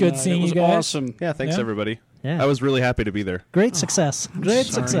anniversary movie. was good night. seeing it was you guys. Awesome. Yeah, thanks Yeah. everybody. Yeah. I was really happy to be there. Great success. Great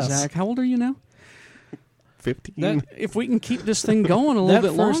Sorry, success. Zach. How old are you now? 15. If we can keep this thing going a little That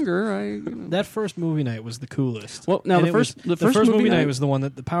bit first- longer, That first movie night was the coolest. Well, now And the it was- first movie movie night night was the one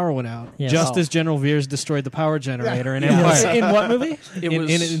that the power went out. Yes. Just Oh. as General Veers destroyed the power generator in Yes. Empire. In what movie? It in,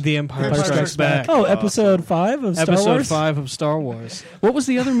 was in The Empire, Empire Strikes Strikes Back. Oh, episode 5 of Star Episode Wars. 5 of Star Wars. what was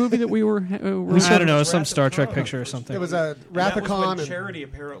the other movie that we were? I don't know, some Wrath Star of Trek Khan. picture or something. It was a That was Rathacon when and Charity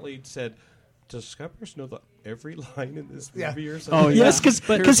apparently said, "Does Scott Burst know every line in this Yeah. movie or Oh, something?" yeah. Yes, because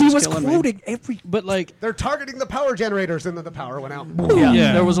Pierce he was was killing me. quoting every. But like they're targeting the power generators, and then the power went out. Yeah,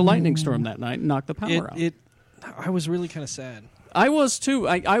 Yeah. there was a lightning storm that night and knocked the power out. I was really kind of sad. I was too.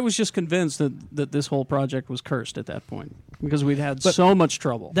 I was just convinced that this whole project was cursed at that point because we'd had But so much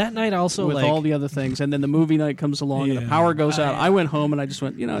trouble That night also with like all the other things, and then the movie night comes along and the Yeah. power goes out. I went home and I just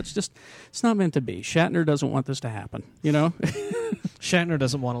went, it's not meant to be. Shatner doesn't want this to happen. Shatner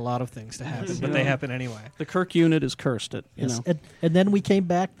doesn't want a lot of things to happen, but they happen anyway. The Kirk unit is cursed. Yes. And then we came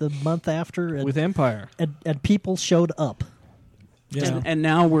back the month after, and, With Empire. and people showed up. Yeah. And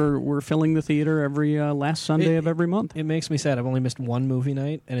now we're filling the theater every last Sunday of every month. It makes me sad. I've only missed one movie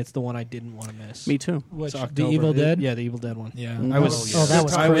night, and it's the one I didn't want to miss. Me too. Which, It's the October. Evil Dead? Yeah, the Evil Dead one. Yeah. I was. Oh, that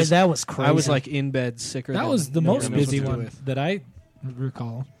was I crazy. That was crazy. I was like in bed, sicker. That than was the no most one knows busy what to do one with. that I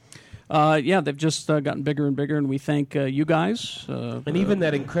recall. They've just gotten bigger and bigger, and we thank you guys. And even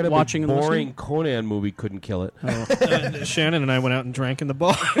that incredibly watching and boring Conan movie couldn't kill it. Shannon and I went out and drank in the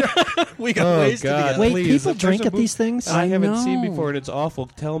bar. We got Oh, wasted God. together. Wait, Please, people if there's drink a at these things? I haven't know. seen before, and it's awful.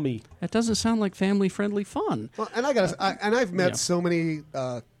 Tell me. That doesn't sound like family-friendly fun. Well, and I've met Yeah. so many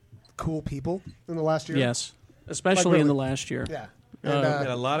cool people in the last year. Yes, especially Like, in the really. last year. Yeah. We And, had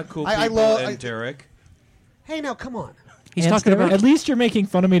a lot of cool I people, love- and Derek. hey, now come on. He's And talking about At least you're making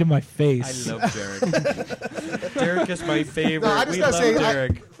fun of me to my I face. love Derek. Derek is my favorite. No, I just we gotta love say,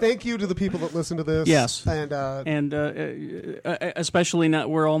 Derek. thank you to the people that listen to this. Yes. And especially now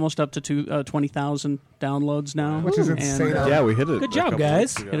we're almost up to 20,000 downloads now, Which is And, insane. Yeah, we hit it. Good a job, couple guys.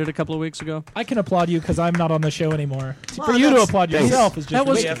 weeks ago. hit it a couple of weeks ago. I can applaud you because I'm not on the show anymore. Well, For you to that's- applaud thanks. yourself is just That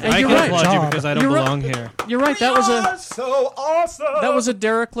was- ridiculous. and I you're can right. applaud you Job. because I don't You're right. belong here. You're right. That was so awesome. a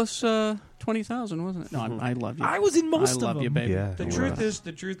Derekless 20,000, wasn't it? No, I love you. I was in most I of love you, them. baby. Yeah.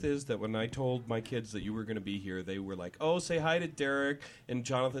 The truth is that when I told my kids that you were going to be here, they were like, "Oh, say hi to Derek." And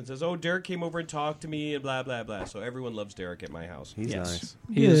Jonathan says, "Oh, Derek came over and talked to me," and blah blah blah. So everyone loves Derek at my house. He's Yes.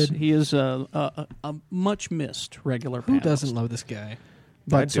 nice. He is a much missed regular. Who panelist. doesn't love this guy? I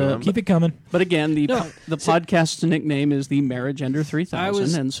But do. I'm- Keep it coming. but again, the No, podcast's nickname is the Marriage Ender 3000, I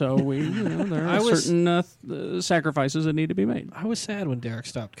was- and so there I are was- certain sacrifices that need to be made. I was sad when Derek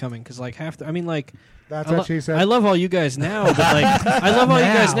stopped coming because, like, That's I what she said. I love all you guys now, but like, I love all you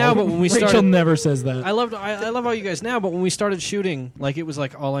guys now, but when we Rachel started, never says that. I love all you guys now, but when we started shooting, like, it was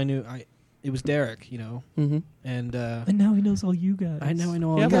like all I knew. It was Derek, you know, Mm-hmm. and and now he knows all you guys. I know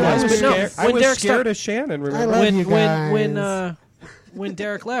all Yeah, you but guys. I was But no, scared. I when was Derek scared started, of Shannon. Remember? I love you when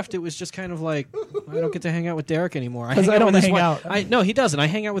Derek left, it was just kind of like I don't get to hang out with Derek anymore. 'Cause hang I out don't with his hang wife. out. No, he doesn't. I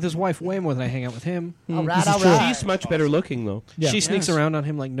hang out with his wife way more than I hang out with him. all right, This is all true. right. She's much better looking though. Yeah. She sneaks around on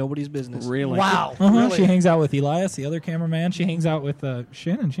him like nobody's business. Really? Wow. Uh-huh. She hangs out with Elias, the other cameraman. She hangs out with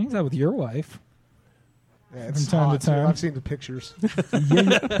Shannon. She hangs out with your wife. Yeah, it's From time to hot, too. time. I've seen the pictures.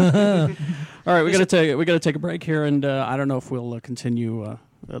 All right, we got to take a break here, and I don't know if we'll continue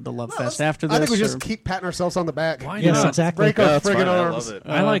the Love Fest after this. I think we or- just keep patting ourselves on the back. Why Yes, not? exactly. Break our That's friggin' fine. I arms. love it.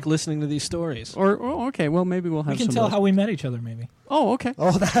 I like listening to these stories. Okay, well maybe we'll have We can some tell of how we met each other, maybe. Oh, okay.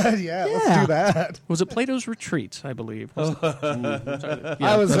 Oh, let's do that. Was it Plato's Retreat, I believe? Was it?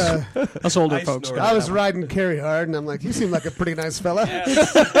 I was us older folks. snorted. I was riding Carrie hard, and I'm like, you seem like a pretty nice fella.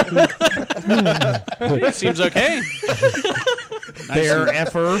 Seems okay. Bear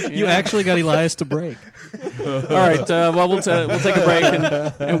effer. You actually got Elias to break. All right. Well, we'll take a break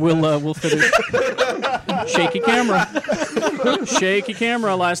and we'll finish. Shaky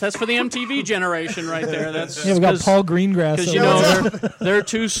camera, Elias. That's for the MTV generation right there. That's Yeah, we got Paul Greengrass. because over there. they're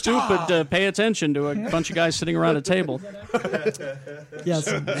too stupid to pay attention to a bunch of guys sitting around a table. Yes.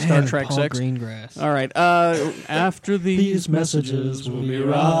 Star Trek Paul 6. Greengrass. All right. After these messages, we'll be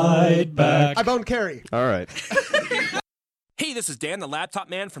right back. I boned Carrie. All right. Hey, this is Dan, the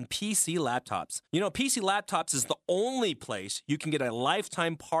laptop man from PC Laptops. You know, PC Laptops is the only place you can get a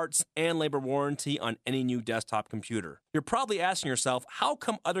lifetime parts and labor warranty on any new desktop computer. You're probably asking yourself, how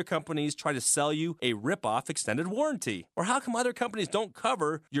come other companies try to sell you a rip-off extended warranty? Or how come other companies don't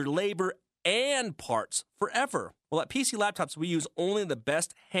cover your labor and parts forever? Well, at PC Laptops, we use only the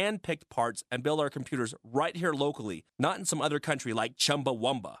best hand-picked parts and build our computers right here locally, not in some other country like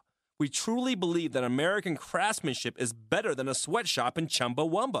Chumbawamba. We truly believe that American craftsmanship is better than a sweatshop in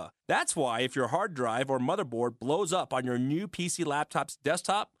Chumbawamba. That's why if your hard drive or motherboard blows up on your new PC Laptop's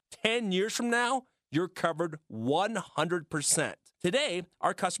desktop, 10 years from now, you're covered 100%. Today,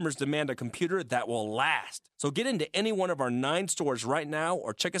 our customers demand a computer that will last. So get into any one of our 9 stores right now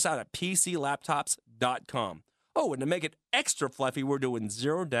or check us out at PCLaptops.com. Oh, and to make it extra fluffy, we're doing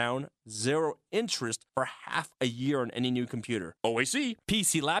 0 down, 0 interest for half a year on any new computer. OAC,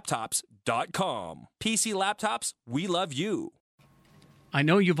 PCLaptops.com. PC Laptops, we love you. I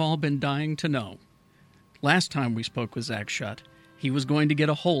know you've all been dying to know. Last time we spoke with Zach Shutt, he was going to get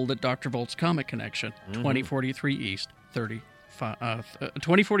a hold at Dr. Volt's Comic Connection, 2043 East,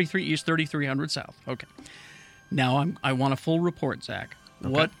 2043 East, 3300 South. Okay. Now I want a full report, Zach. Okay.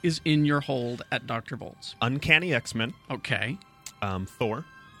 What is in your hold at Dr. Volt's? Uncanny X-Men. Okay. Thor.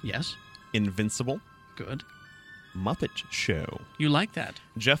 Yes. Invincible. Good. Muppet Show. You like that?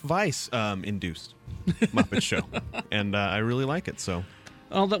 Jeff Weiss induced Muppet Show, and I really like it. So,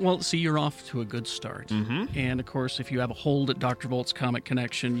 Well, see, you're off to a good start. Mm-hmm. And, of course, if you have a hold at Dr. Volt's Comic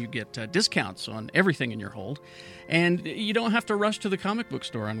Connection, you get discounts on everything in your hold. And you don't have to rush to the comic book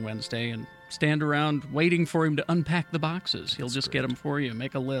store on Wednesday and stand around waiting for him to unpack the boxes. He'll just get them for you,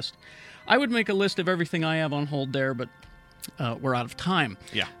 make a list. I would make a list of everything I have on hold there, but we're out of time.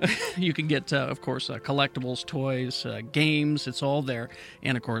 Yeah. You can get, of course, collectibles, toys, games. It's all there.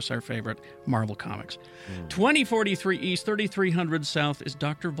 And, of course, our favorite, Marvel Comics. 2043 East, 3300 South is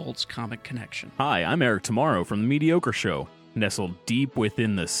Dr. Volt's Comic Connection. Hi, I'm Eric Tomorrow from The Mediocre Show, nestled deep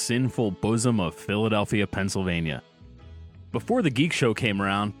within the sinful bosom of Philadelphia, Pennsylvania. Before The Geek Show came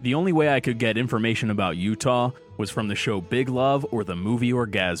around, the only way I could get information about Utah was from the show Big Love or the movie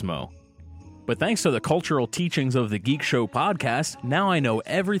Orgasmo. But thanks to the cultural teachings of the Geek Show podcast, now I know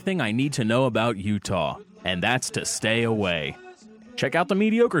everything I need to know about Utah, and that's to stay away. Check out The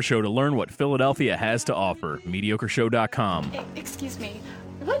Mediocre Show to learn what Philadelphia has to offer. MediocreShow.com. Excuse me,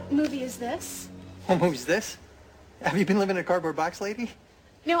 what movie is this? What movie's this? Have you been living in a cardboard box, lady?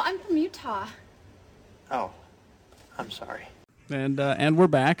 No, I'm from Utah. Oh, I'm sorry. And we're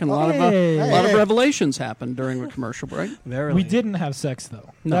back, and a lot of revelations happened during the commercial break. We didn't have sex though.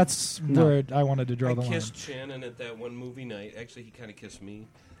 No. That's where I wanted to draw the I line. kissed Shannon at that one movie night. Actually, he kind of kissed me.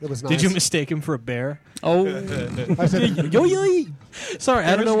 It was Did you mistake him for a bear? Oh, I said, yo. Sorry,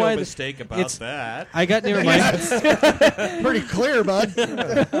 I don't know There's why. no mistake about that. I got near my. pretty clear, bud.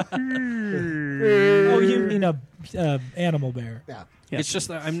 Oh, you mean a animal bear? Yeah. It's just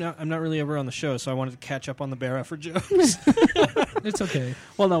that I'm not really ever on the show, so I wanted to catch up on the bear effort jokes. It's okay.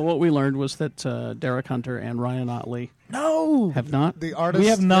 Well, no, what we learned was that Derek Hunter and Ryan Otley have not. The artist. We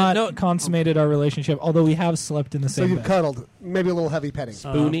have not consummated our relationship, although we have slept in the So same you've bed. cuddled, maybe a little heavy petting.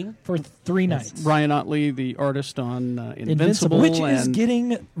 Spooning for 3 nights. Ryan Otley, the artist on Invincible, which is and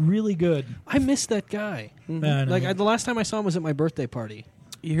getting really good. I miss that guy. I know. Like the last time I saw him was at my birthday party.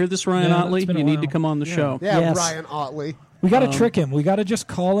 you hear this, Ryan Yeah, Otley? it's been a You need while. to come on the show. Yeah, Yes. Ryan Otley. We got to trick him. We got to just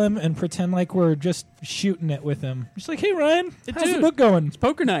call him and pretend like we're just shooting it with him. Just like, hey, Ryan, how's the dude. book going? It's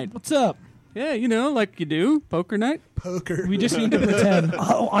poker night. What's up? Yeah, like you do, poker night. Poker. We just need to pretend.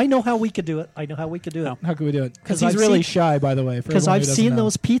 Oh, I know how we could do it. How can we do it? How can we do it? Because I've he's really seen- shy, by the way. Because I've seen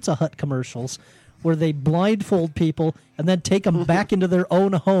those Pizza Hut commercials where they blindfold people and then take them back into their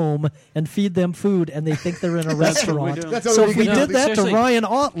own home and feed them food, and they think they're in a restaurant. So if we did that to Ryan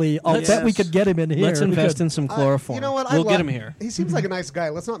Otley, I'll bet we could get him in here. Let's invest in some chloroform. You know what? We'll get him here. He seems like a nice guy.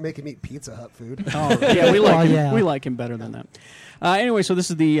 Let's not make him eat Pizza Hut food. Oh, yeah, we like him. We like him better than that. Anyway, so this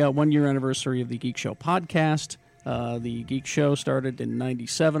is the 1 year anniversary of the Geek Show podcast. The Geek Show started in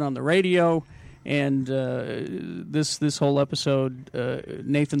 '97 on the radio. And this whole episode,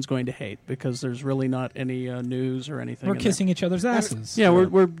 Nathan's going to hate because there's really not any news or anything. We're kissing each other's asses. Yeah,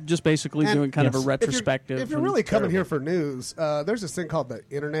 we're just basically doing kind of a retrospective. If you're really coming here for news, there's this thing called the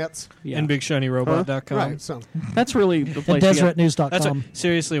internets. And BigShinyRobot.com. Right, so that's really the place. DeseretNews.com.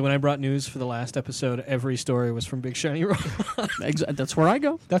 Seriously, when I brought news for the last episode, every story was from Big Shiny Robot. That's where I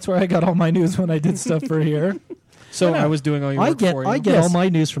go. That's where I got all my news when I did stuff for here. So I was doing all your work for you. I get all my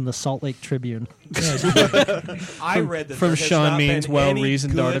news from the Salt Lake Tribune. I read that from there has Sean not Mean's been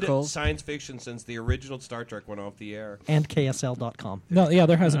well-reasoned any good articles. science fiction since the original Star Trek went off the air. And KSL.com. No, yeah,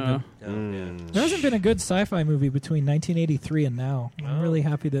 there hasn't been. There hasn't been a good sci-fi movie between 1983 and now. I'm really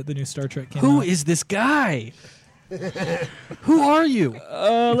happy that the new Star Trek came out. Who is this guy? Who are you?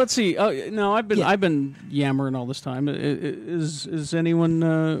 Let's see. No, I've been yammering all this time. Is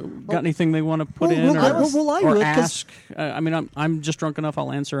anyone got anything they want to put in or ask? I mean, I'm just drunk enough.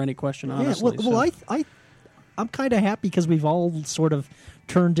 I'll answer any question honestly. I'm kind of happy because we've all sort of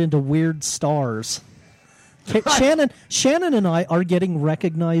turned into weird stars. Shannon and I are getting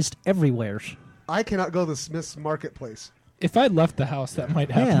recognized everywhere. I cannot go to the Smith's Marketplace. If I left the house, that might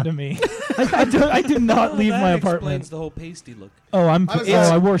happen to me. I did not leave my apartment. Explains the whole pasty look. Oh,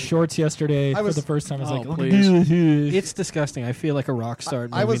 I wore shorts yesterday for the first time. I was like, please. It's disgusting. I feel like a rock star.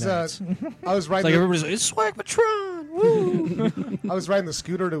 I was riding. It's like everybody's like, it's Swagmatron. Woo! I was riding the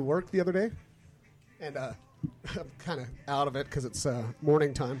scooter to work the other day, and I'm kind of out of it because it's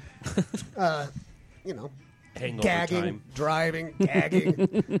morning time. Hangover gagging, time. driving,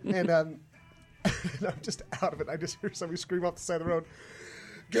 gagging, and I'm just out of it. I just hear somebody scream off the side of the road,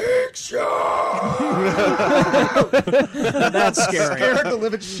 "Geek Show!" That's scary. Scared the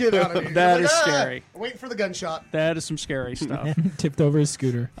living shit out of me. That is scary. Waiting for the gunshot. That is some scary stuff. And tipped over his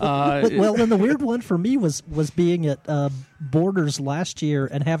scooter. Well, then the weird one for me was being at Borders last year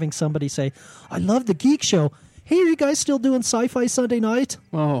and having somebody say, "I love the Geek Show. Hey, are you guys still doing Sci-Fi Sunday night?"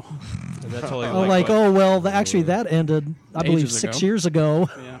 Oh, that's totally actually that ended, I believe, 6 years ago.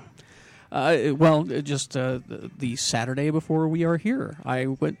 Yeah. Just the Saturday before we are here, I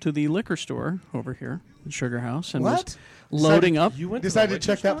went to the liquor store over here, the Sugar House, and was loading up. You decided to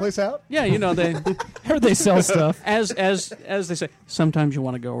check that place out? Yeah, they heard they sell stuff. As they say, sometimes you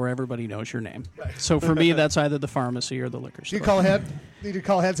want to go where everybody knows your name. Right. So for me, that's either the pharmacy or the liquor store. You call ahead. Did you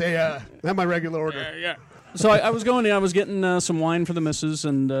call ahead? Say, "Have my regular order." Yeah. So I was going in. I was getting some wine for the missus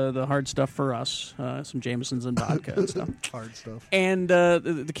and the hard stuff for us, some Jamesons and vodka and stuff. Hard stuff. And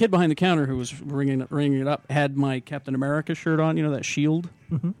the kid behind the counter who was ringing it up had my Captain America shirt on. You know, that shield.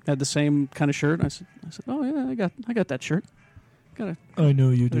 Mm-hmm. Had the same kind of shirt. I said, "Oh yeah, I got that shirt. I know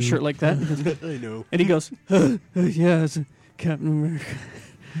you do. A shirt like that." I know. And he goes, "Yeah, it's a Captain America."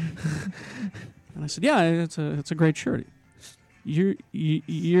 And I said, "Yeah, it's a great shirt."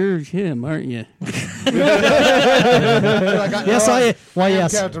 You're him, aren't you? Yes, I. Why,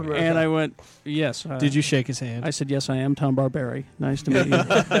 yes. And I went, yes. Did you shake his hand? I said, yes, I am Tom Barberi. Nice to meet you.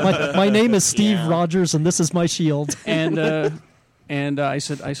 my name is Steve Rogers, and this is my shield. And I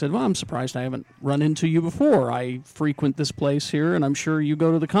said, well, I'm surprised I haven't run into you before. I frequent this place here, and I'm sure you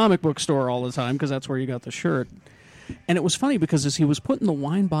go to the comic book store all the time because that's where you got the shirt. And it was funny because as he was putting the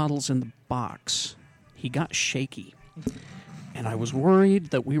wine bottles in the box, he got shaky. And I was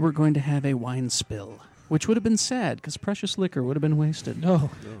worried that we were going to have a wine spill, which would have been sad because precious liquor would have been wasted. No.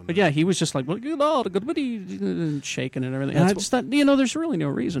 But yeah, he was just like, shaking and everything. And I just thought, there's really no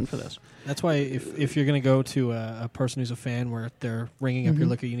reason for this. That's why if you're going to go to a person who's a fan where they're ringing up your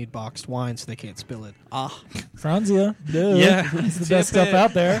liquor, you need boxed wine so they can't spill it. Franzia. Duh. Yeah. It's the best stuff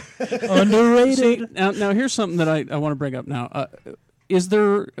out there. Underrated. See, now here's something that I want to bring up now. Is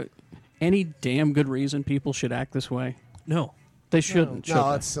there any damn good reason people should act this way? No. They shouldn't.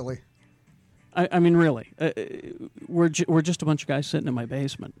 No, that's silly. I mean, really, we're just a bunch of guys sitting in my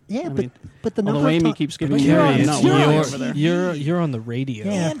basement. Yeah, but the number although of Amy keeps giving me you're on the radio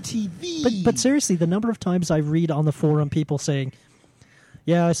and TV. But seriously, the number of times I read on the forum people saying,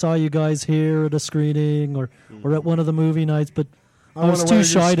 "Yeah, I saw you guys here at a screening or at one of the movie nights, but I was too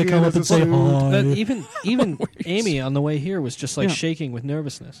shy to come up and say hi. Even Amy on the way here was just like shaking with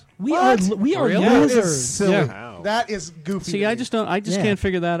nervousness. We are losers. That is silly. Yeah. That is goofy. See, I just can't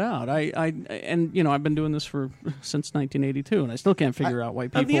figure that out. And I've been doing this since 1982, and I still can't figure out why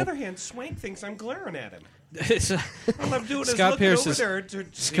people. On the other hand, Swank thinks I'm glaring at him. All I'm doing is Scott looking Pierce over is there to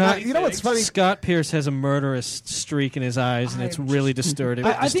Scott. You know what's funny? Scott Pierce has a murderous streak in his eyes, and it's really disturbing.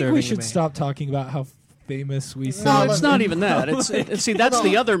 I think we should to me. stop talking about how famous we No, sound. it's not even that. See, that's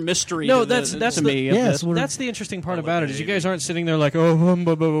the other mystery. No, to that's me. That's the interesting part about it is you guys aren't sitting there like, oh,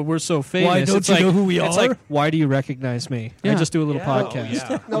 we're so famous. Why don't it's you like, know who we It's are? like, why do you recognize me? I Yeah. just do a little Yeah. podcast.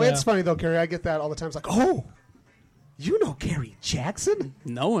 Oh, yeah. No, it's funny though, Carrie. I get that all the time. It's like, oh, you know Gary Jackson?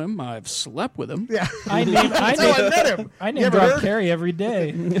 Know him. I've slept with him. Yeah, I name met him. I You name ever drop heard? Carrie every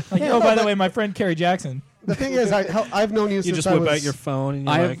day. Like, Yeah, oh, by but- the way, my friend Carrie Jackson. The thing is, I've known you You since just I whip was. out your phone and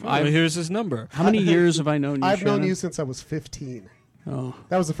you're like, here's his number. How many years have I known you? I've known Shannon? you since I was 15. Oh,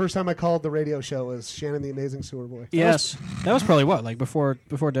 That was the first time I called the radio show as Shannon the Amazing Sewer Boy. yes. That was probably what, like before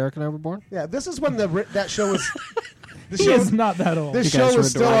Derek and I were born? Yeah, this is when that show was. He is not that old. This You guys show were was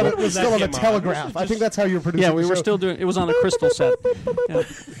still on, adorable. was still on a That came on. telegraph. I think that's how you were producing. Yeah, we the were show. still doing. It was on a crystal set. Yeah.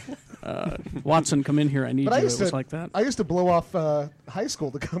 Watson, come in here. I need But you. I It used was to, like that. I used to blow off high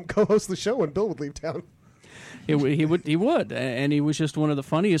school to come co-host the show when Bill would leave town. He would, and he was just one of the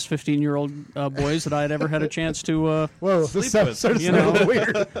funniest 15-year-old boys that I had ever had a chance to. Whoa, this started to you sound a know. little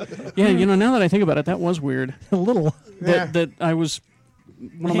weird. Yeah, now that I think about it, that was weird. a little. Yeah. That I was.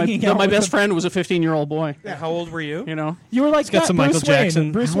 Hanging My out with best him. friend was a 15-year-old boy. Yeah, how old were you? You know. You were like got some Michael Bruce Wayne.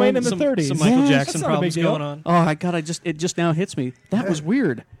 Jackson. Bruce Wayne in the 30s. Some Michael Yeah, Jackson that's not a big problems deal. going on. Oh my God! It just now hits me. That was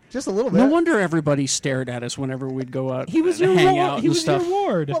weird. Just a little bit. No wonder everybody stared at us whenever we'd go out. He was and your hang ward. out He and was stuff. your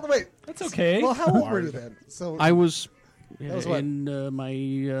ward. Well, wait. That's okay. Well, how old were you then? So I was was what? in my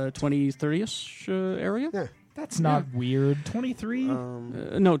 20, 30ish area. Yeah. That's not weird. 23?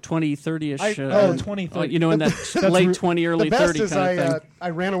 No, 20, 30ish. 20, 30. You know, in that late 20, early the best 30 is kind of thing. I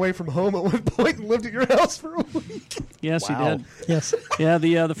ran away from home at one point and lived at your house for a week. Yes, Wow. he did. Yes. Yeah,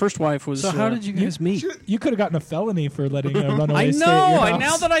 the first wife was. So how did you guys meet? You could have gotten a felony for letting a runaway I stay at your know. house.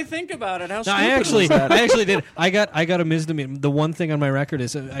 Now that I think about it, how No, stupid I actually was that? did. I got a misdemeanor. The one thing on my record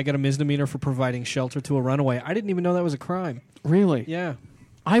is I got a misdemeanor for providing shelter to a runaway. I didn't even know that was a crime. Really? Yeah.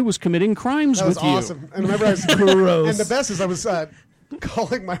 I was committing crimes That was with you. awesome. And remember, I was Gross. And the best is I was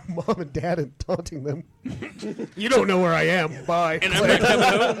calling my mom and dad and taunting them. You don't know where I am. Bye. And I'm not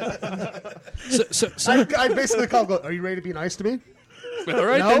coming home. So I basically called. Go, are you ready to be nice to me? All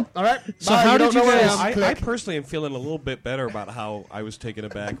right No. then. All right. So Bye. how don't did you know where I guys- am. I Click. personally am feeling a little bit better about how I was taken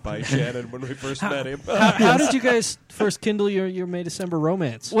aback by Shannon when we first met him. how did you guys first kindle your May December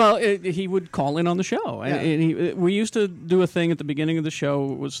romance? Well, he would call in on the show, Yeah. and we used to do a thing at the beginning of the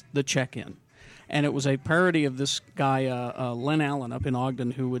show. It was the check-in, and it was a parody of this guy Len Allen up in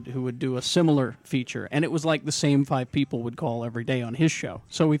Ogden who would do a similar feature, and it was like the same 5 people would call every day on his show.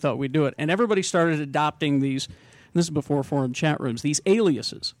 So we thought we'd do it, and everybody started adopting these. This is before forum chat rooms. These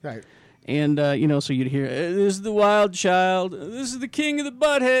aliases. Right. And, so you'd hear, this is the Wild Child, this is the King of the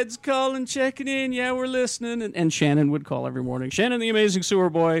Buttheads calling, checking in, yeah, we're listening. And Shannon would call every morning. Shannon the Amazing Sewer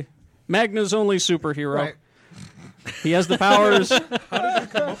Boy, Magna's only superhero. Right. He has the powers. How did you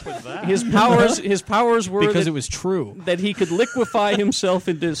come up with that? His powers were Because that, it was true. that he could liquefy himself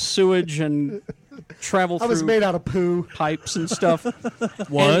into sewage and travel I through was made out of poo. pipes and stuff.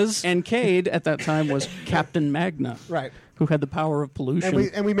 And Cade at that time was Captain Magna, Right. who had the power of pollution.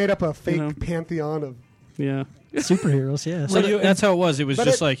 And we made up a fake know. pantheon of. yeah. Superheroes, yes. So that's how it was. It was But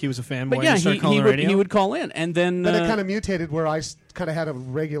just it- like he was a fanboy. But yeah, and he started calling the radio. he would call in, and then Then it kind of mutated where I kind of had a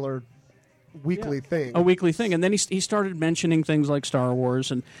regular weekly thing. a weekly thing, and then he started mentioning things like Star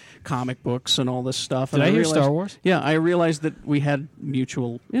Wars and comic books and all this stuff. Did and I hear realized- Star Wars? Yeah, I realized that we had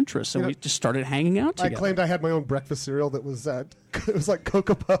mutual interests, and You know, we just started hanging out I together. claimed I had my own breakfast cereal that was it was like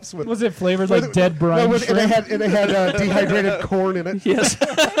Cocoa Puffs with. Was it flavored like dead brine No, and shrimp? it had dehydrated corn in it. Yes,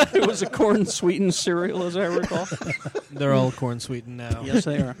 it was a corn sweetened cereal, as I recall. They're all corn sweetened now. Yes,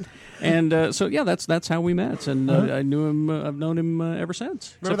 they are. And so yeah, that's how we met, and I knew him. I've known him ever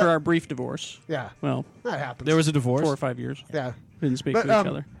since, except for that- our brief divorce. Yeah. Well, That happens. There was a divorce. 4 or 5 years. Yeah. Didn't speak But, to each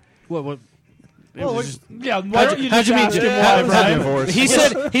other. What? Well, Yeah, why don't you How'd just you meet ask Jim? him why, Brian? Divorce.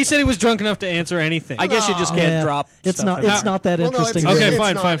 He said he was drunk enough to answer anything. I guess you just can't Yeah. drop. It's stuff not. in It's there. not that Well, no, interesting. it's- Okay, it's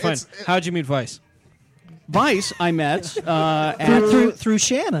fine. not. How'd you meet Vice? Vice, I met at through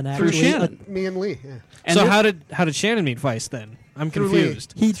Shannon. Actually, Shannon. Me and Lee. Yeah. And So it- how did Shannon meet Vice then? I'm Through Lee.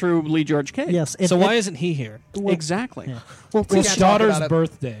 confused. through Lee George Cade. yes. So why isn't he here? Exactly. Yeah. Well, We His can't talk daughter's about it.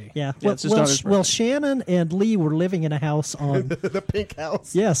 birthday. yeah. Yeah, it's his daughter's Well, birthday. Shannon and Lee were living in a house on The pink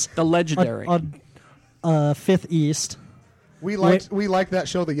house. yes The legendary. on 5th East, We liked that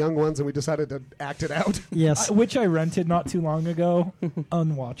show, The Young Ones, and we decided to act it out. Yes, which I rented not too long ago.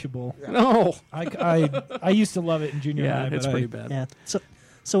 Unwatchable. Yeah. No, I used to love it in junior high. It's pretty bad. Yeah.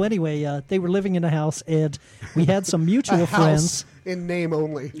 So anyway, they were living in a house, and we had some mutual a friends. House in name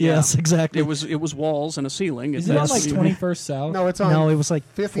only. Yes, exactly. It was walls and a ceiling. Is it on like 21st South? No, it's on. No, it was like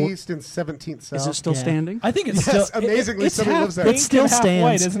 5th East and 17th South. Is it still standing? I think it's yes, still amazingly. It's somebody half lives there. pink It still and half stands.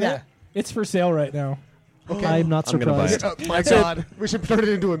 white, isn't Yeah. it? It's for sale right now. Okay. I'm not I'm gonna buy surprised. it. My God, we should turn it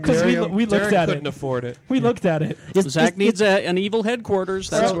into a Because museum. we looked Derek at couldn't it. afford it. We looked at it. Zach needs an evil headquarters.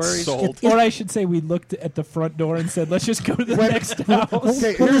 That's where he's sold. Or I should say, we looked at the front door and said, "Let's just go to the next house."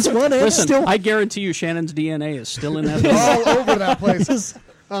 Okay, Well, here's there's one end Listen, still. I guarantee you, Shannon's DNA is still in that. house. all over that place.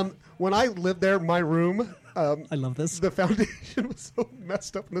 When I lived there, my room. I love this. The foundation was so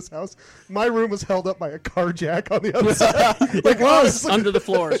messed up in this house. My room was held up by a car jack on the other side. It was. Under the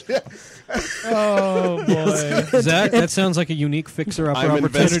floors. Oh boy, Zach, that sounds like a unique fixer-upper I'm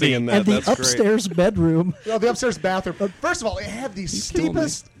investing opportunity. in that. And the That's great. upstairs bedroom. No, the upstairs bathroom. First of all, it had the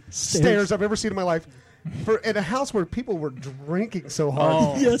steepest Stairs. stairs I've ever seen in my life. In a house where people were drinking so hard.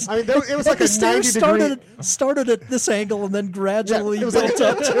 Oh. Yes. I mean, it was And like the a stairs 90-degree. started at this angle and then gradually it was like built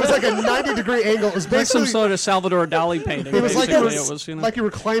up. it was like a 90-degree angle. It was Like some basically sort of Salvador Dali painting. it was like basically. It was, like you were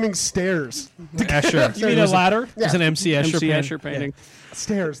climbing stairs. Escher. you mean a ladder? It was an MC Escher. MC painting. Escher painting.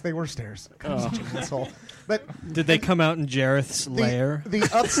 Stairs. They were stairs. God, I'm such an asshole. But Did they come out in Jareth's lair? the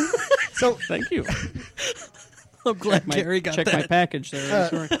ups. So Thank you. I'm glad Gary got Check that. my package there.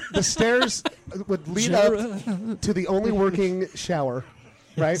 Sorry. the stairs would lead up to the only working shower,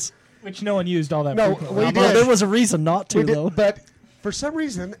 right? Yes. Which no one used all that. No, frequently. we Well, did. there was a reason not to, We did, though. but for some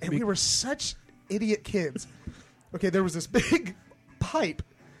reason, and we were such idiot kids. Okay, there was this big pipe,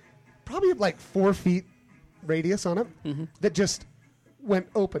 probably like 4 feet radius on it, that just went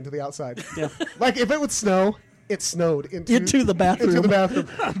open to the outside. Yeah. Like if it would snow, it snowed Into the bathroom. Into the bathroom.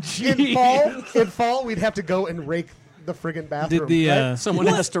 In fall, we'd have to go and rake the friggin' bathroom. Did the right? Someone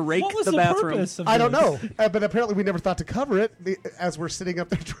has to rake What was the bathroom. purpose of I don't this? know, but apparently we never thought to cover it as we're sitting up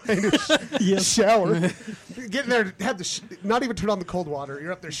there trying to shower. Get in there, have not even turn on the cold water.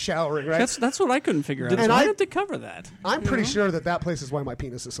 You're up there showering, right? That's what I couldn't figure out. And Why I- don't they cover that? I'm pretty sure that place is why my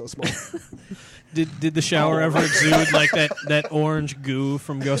penis is so small. Did the shower ever exude like that orange goo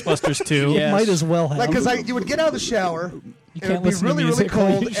from Ghostbusters 2? It might as well have. Like, because you would get out of the shower, and can't it'd be listen to really, really music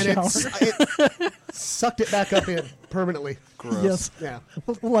while cold, you and it sucked it back up in permanently. Gross. Yes. Yeah.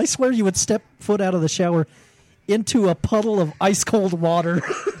 Well, I swear you would step foot out of the shower into a puddle of ice cold water.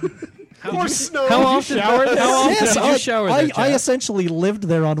 Or snow. How often? How often Yes, did you shower there, I Jeff? essentially lived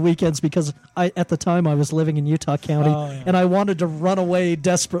there on weekends because at the time I was living in Utah County and I wanted to run away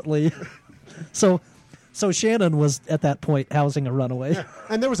desperately. So Shannon was at that point housing a runaway. Yeah.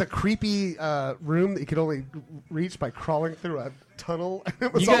 And there was a creepy room that you could only reach by crawling through a tunnel.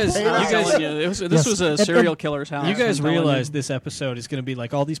 It was You guys- all painted you out. guys- This was a serial killer's house. You guys I'm telling realize you. this episode is going to be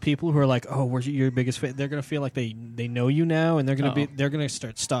like all these people who are like, "Oh, we're your biggest fan." They're going to feel like they know you now, and they're going to they're going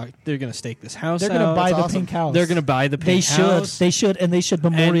to start They're going to stake this house. They're going to out. buy the awesome. pink house. They're going to buy the pink house. They should, and they should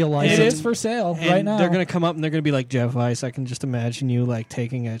memorialize It it. is for sale And right now. they're going to come up and they're going to be like, Jeff Weiss, I can just imagine you like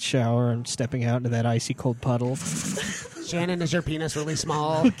taking a shower and stepping out into that icy cold puddle. Shannon, is your penis really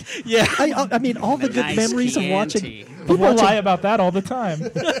small? Yeah, I mean, all the good Nice memories of Chianti. watching. People lie about that all the time.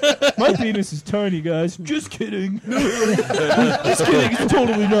 My penis is tiny, guys. Just kidding. Just kidding. It's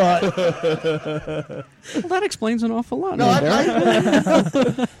totally not. Well, that explains an awful lot. No,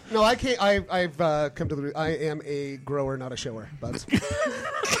 Derek. No, I can't. I've come to the. I am a grower, not a shower. Buds.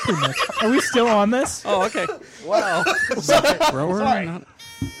 Are we still on this? Oh, okay. Wow. Grower? Not-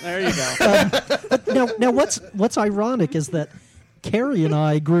 There you go. Now, what's ironic is that Carrie and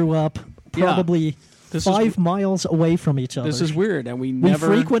I grew up probably This is- 5 miles away from each other. This is weird, and we We never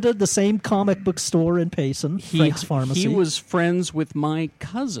frequented the same comic book store in Payson, Frank's Pharmacy. He was friends with my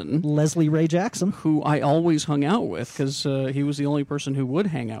cousin, Leslie Ray Jackson, who I always hung out with because he was the only person who would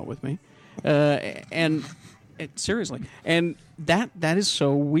hang out with me. Seriously, and that is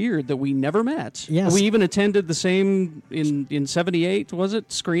so weird that we never met. Yes. We even attended the same in '78. Was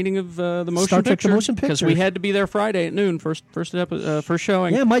it screening of the motion Star Trek: The picture? Motion Because Picture. we had to be there Friday at noon, first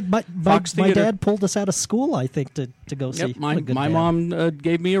showing. Yeah, my Fox Theater. dad pulled us out of school, I think, to go see. Yep, What a good my dad. mom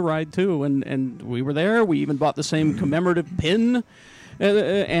gave me a ride too, and we were there. We even bought the same commemorative pin,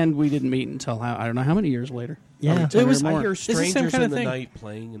 and we didn't meet until I don't know how many years later. Yeah. Probably 10 It was- or I more. hear the same strangers kind in of the thing. night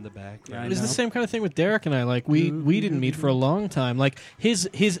playing in the background. It's the same kind of thing with Derek and I. Like we didn't meet for a long time. Like his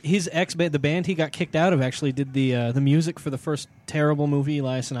ex band, the band he got kicked out of, actually did the music for the first terrible movie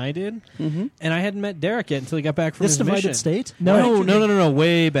Elias and I did. Mm-hmm. And I hadn't met Derek yet until he got back from This his Divided mission. State? No,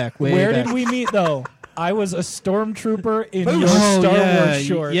 way back. Where back. did we meet, though? I was a stormtrooper in your Star Wars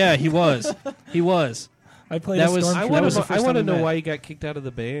short. Yeah, he was. He was. I played a stormtrooper. I want to know why you got kicked out of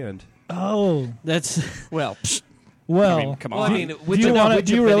the band. Oh, that's well. Well, I mean, come on.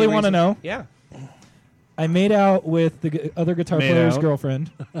 Do you really want to know? Yeah. I made out with the other guitar Made player's out.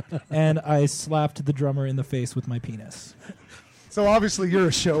 girlfriend, and I slapped the drummer in the face with my penis. So obviously you're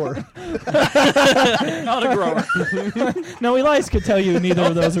a shower. Not a grower. No, Elias could tell you neither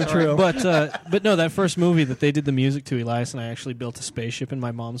of those are true. But no, that first movie that they did the music to, Elias and I actually built a spaceship in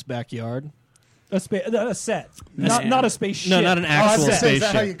my mom's backyard. A set, not a spaceship. No, not an actual spaceship. Is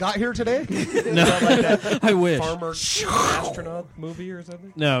that how you got here today? No, like that I wish. Farmer astronaut movie or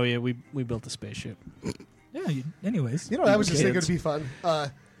something. No, yeah, we built a spaceship. Yeah. Anyways, You know, I was just thinking it'd be fun.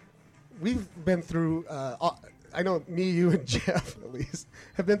 We've been through. I know me, you, and Jeff at least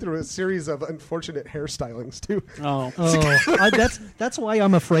have been through a series of unfortunate hairstylings too. That's why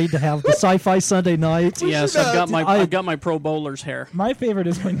I'm afraid to have the Sci-Fi Sunday night. Yes, I've got my pro bowler's hair. My favorite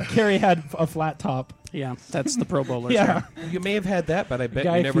is when Carrie had a flat top. Yeah, that's the pro bowler's Yeah. hair. You may have had that, but I bet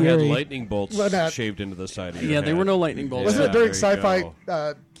Guy you never Fieri. had lightning bolts Well, not- shaved into the side of your Yeah, head. there were no lightning bolts. Wasn't it during there you Sci-Fi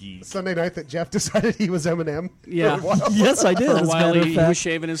go. Sunday night that Jeff decided he was Eminem? Yeah. For a while? Yes, I did. For a as a while, matter of he fact. was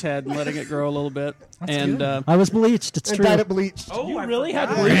shaving his head and letting it grow a little bit. And I was bleached. It's And true. dyed it bleached. Oh, You I really had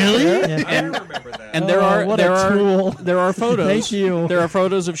forgot. bleach hair? Yeah. I remember that. And there Oh, are what a tool. there are photos. Thank you. There are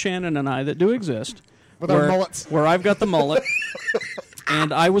photos of Shannon and I that do exist. With our mullets. Where I've got the mullet.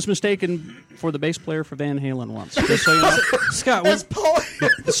 And I was mistaken for the bass player for Van Halen once. Just so you know. Scott, That's Paul.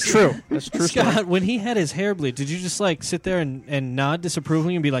 It's true. That's true. Scott, when he had his hair bleached, did you just like sit there and nod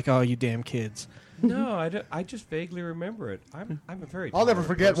disapprovingly and be like, "Oh, you damn kids"? No, I just vaguely remember it. I'm a very. I'll never tolerant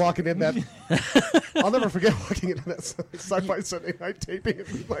forget person. walking in that. I'll never forget walking into that Sci-Fi Sunday night taping and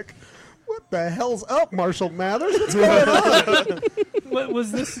being like, "What the hell's up, Marshall Mathers? What's going on?" What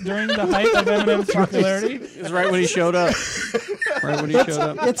was this during the height of Eminem's popularity? It was right when he showed up. Right when he showed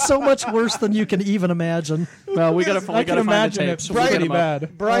up. It's so much worse than you can even imagine. Well, we got to I can find the imagine tape. it's So we'll get pretty him up.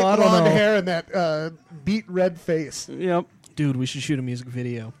 bad. Bright I don't blonde know. hair and that beet red face. Yep. Dude, we should shoot a music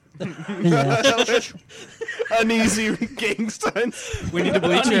video. Yeah. Uneasy gangsters. We need to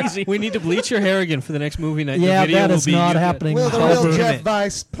bleach your. We need to bleach your hair again for the next movie night. Yeah, the video that will is be not you- happening. Will the I'll real ruin Jeff it.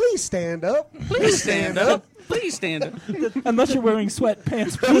 Weiss please stand up? Please stand up. Please stand up. Unless you're wearing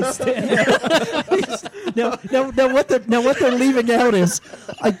sweatpants, please stand up. Now what they're leaving out is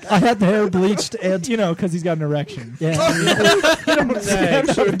I had the hair bleached and You know, because he's got an erection. yeah.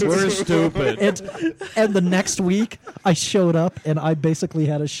 We're stupid. And the next week I showed up and I basically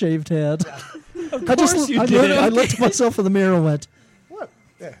had a shaved head. Of I course you I did. looked, I looked at myself in the mirror and went, What?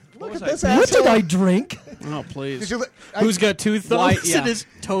 Yeah. Look was at this "What asshole. did I drink?" Oh, please. Did you li- Who's got two thumbs yeah. and is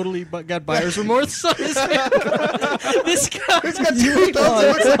totally got buyer's remorse on his hair? This guy. Who's got two thumbs?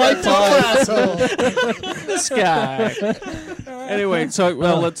 It looks like a total asshole. This guy. Anyway, so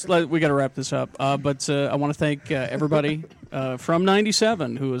we got to wrap this up. But I want to thank everybody from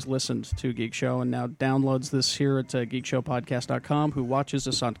 '97 who has listened to Geek Show and now downloads this here at geekshowpodcast.com, who watches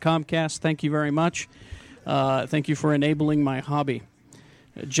us on Comcast. Thank you very much. Thank you for enabling my hobby,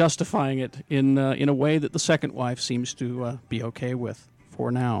 justifying it in a way that the second wife seems to be okay with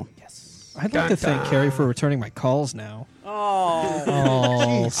for now. I'd like to thank Carrie for returning my calls now.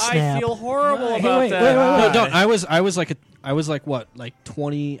 Oh, I snap. feel horrible Hey, about wait, that. wait, No, don't. I was like what, like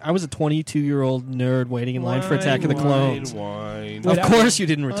 20? I was a 22-year-old nerd waiting in line for Attack of the Clones. Wine. Of course, you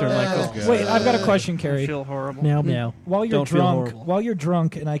didn't return my calls. Wait, I've got a question, I Carrie. feel horrible. Now. While you're Don't feel drunk,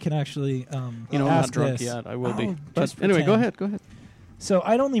 horrible. and I can actually You know, I'm ask not drunk this. yet. I will be. Oh, But just anyway, go pretend. ahead. So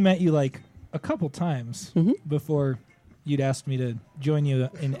I'd only met you like a couple times before you'd asked me to join you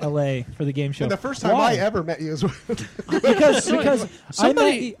in L.A. for the game show. And the first time Why? I ever met you is because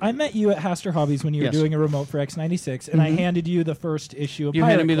Somebody- I met you at Haster Hobbies when you were Yes. doing a remote for X96, and I handed you the first issue of You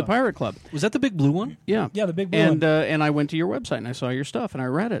Pirate handed me the Club. Pirate Club. Was that the big blue one? Yeah. Yeah, the big blue and one. and I went to your website and I saw your stuff and I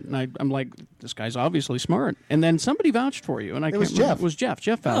read it and I'm like, this guy's obviously smart. And then somebody vouched for you and I It can't was remember. Jeff. It was Jeff.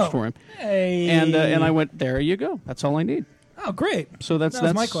 Jeff vouched Oh. for him. Hey. And I went, there you go. That's all I need. Oh, great. So that's That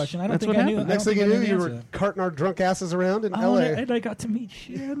was my question. I don't that's think what I knew. happened. Next don't thing you think I knew, knew you the were answer. carting our drunk asses around in Oh, L.A. and I got to meet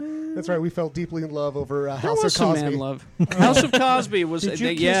Shannon. That's right. We fell deeply in love over There House was of some Cosby. man love. House of Cosby was Did you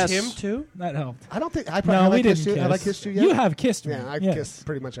kiss yes. him too? That helped. I don't think I No, probably have we I kissed didn't you. Have I kiss. kissed you yet? You have kissed me. Yeah, I've Yes. kissed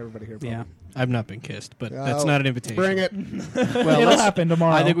pretty much everybody here. Yeah. I've not been kissed, but that's Oh, not an invitation. Bring it. Well, It'll let's- happen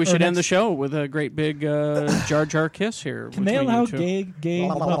tomorrow. I think we or should end the next- show with a great big Jar Jar kiss here. Can they between allow you two. gay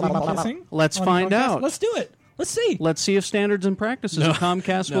loving kissing? Let's on find Comcast? out. Let's do it. Let's see. Let's see if standards and practices No. of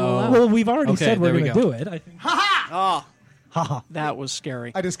Comcast will No. allow. Well, we've already Okay, said we're there we going to go. do it. I think. Oh, Haha. that was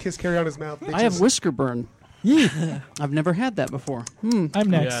scary. I just kissed Carrie on his mouth. I have whisker burn. I've never had that before. I'm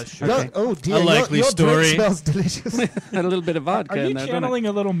next. Yeah, sure. Okay. Oh dear, A likely your story. drink smells delicious. Had a little bit of vodka Are you in there. channeling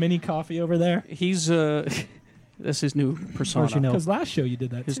a little mini coffee over there? He's that's his new persona. Of course you know. Because last show you did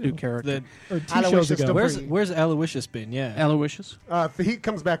that His too. new character. Or 2 Aloysius shows ago. Dupree. Where's Aloysius been? Yeah. Aloysius. He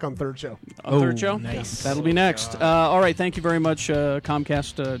comes back on third show. Third show? Nice. That'll be next. All right, thank you very much,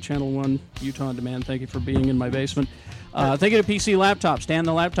 Comcast Channel 1, Utah On Demand. Thank you for being in my basement. Thank you to PC Laptops, Dan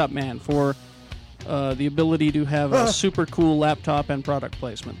the Laptop Man, for the ability to have a super cool laptop and product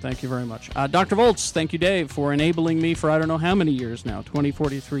placement. Thank you very much. Dr. Volts, thank you, Dave, for enabling me for I don't know how many years now,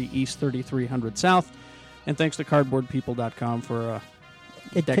 2043 East 3300 South. And thanks to cardboardpeople.com for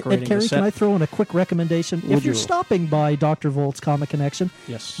decorating Carrie, the set. can I throw in a quick recommendation? Would If you're you? stopping by Dr. Volt's Comic Connection,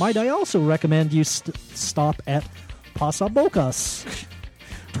 Yes. might I also recommend you stop at Pasabocas,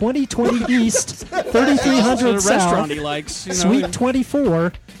 2020 East, 3300 the South, restaurant he likes. You know, Suite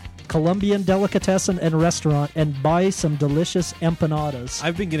 24, Colombian Delicatessen and Restaurant, and buy some delicious empanadas.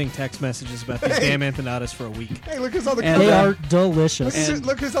 I've been getting text messages about these damn empanadas for a week. Hey, look who's on the And, cover. They are delicious.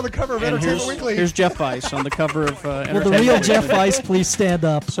 Look who's on the cover of And Entertainment Weekly. here's Jeff Weiss on the cover of Will the Entertainment real Weekly. Jeff Weiss please stand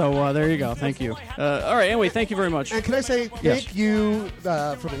up? So there you go. Thank you. All right. Anyway, thank you very much. And can I say Yes. thank you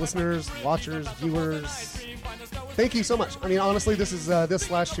for the listeners, watchers, viewers. Thank you so much. I mean, honestly, this is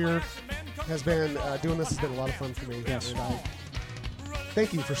this last year has been doing this has been a lot of fun for me. Yes. And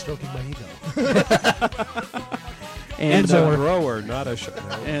thank you for stroking my ego. And It's a grower, not a show.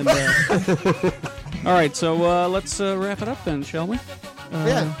 And all right, so let's wrap it up then, shall we?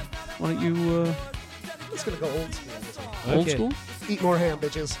 Yeah. Why don't you It's gonna go old school. on this one. old school? Eat more ham,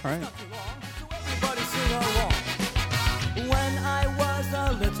 bitches. All right. When I was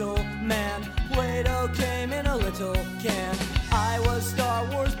a little man, Play-Doh came in a little can. I was Star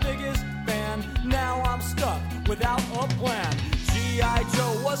Wars' biggest fan. Now I'm stuck without a plan. G.I.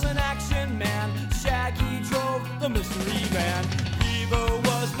 Joe was an action man. Shaggy drove the mystery van. Evo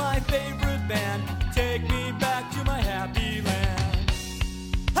was my favorite band. Take me back to my happy land.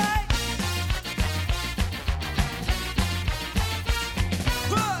 Hey!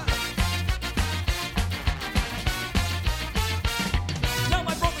 Now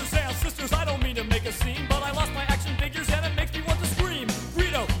my brothers and sisters, I don't mean to make a scene, but I lost my action figures and it makes me want to scream.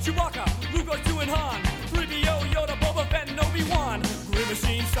 Greedo, Chewbacca, Luke, R2, and Han, 3PO, Yoda, Boba Fett, and Obi-Wan. Grim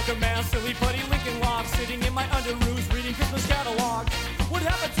Machine, Sucker Man, Silly Putty, Lincoln Loft, sitting in my underwear.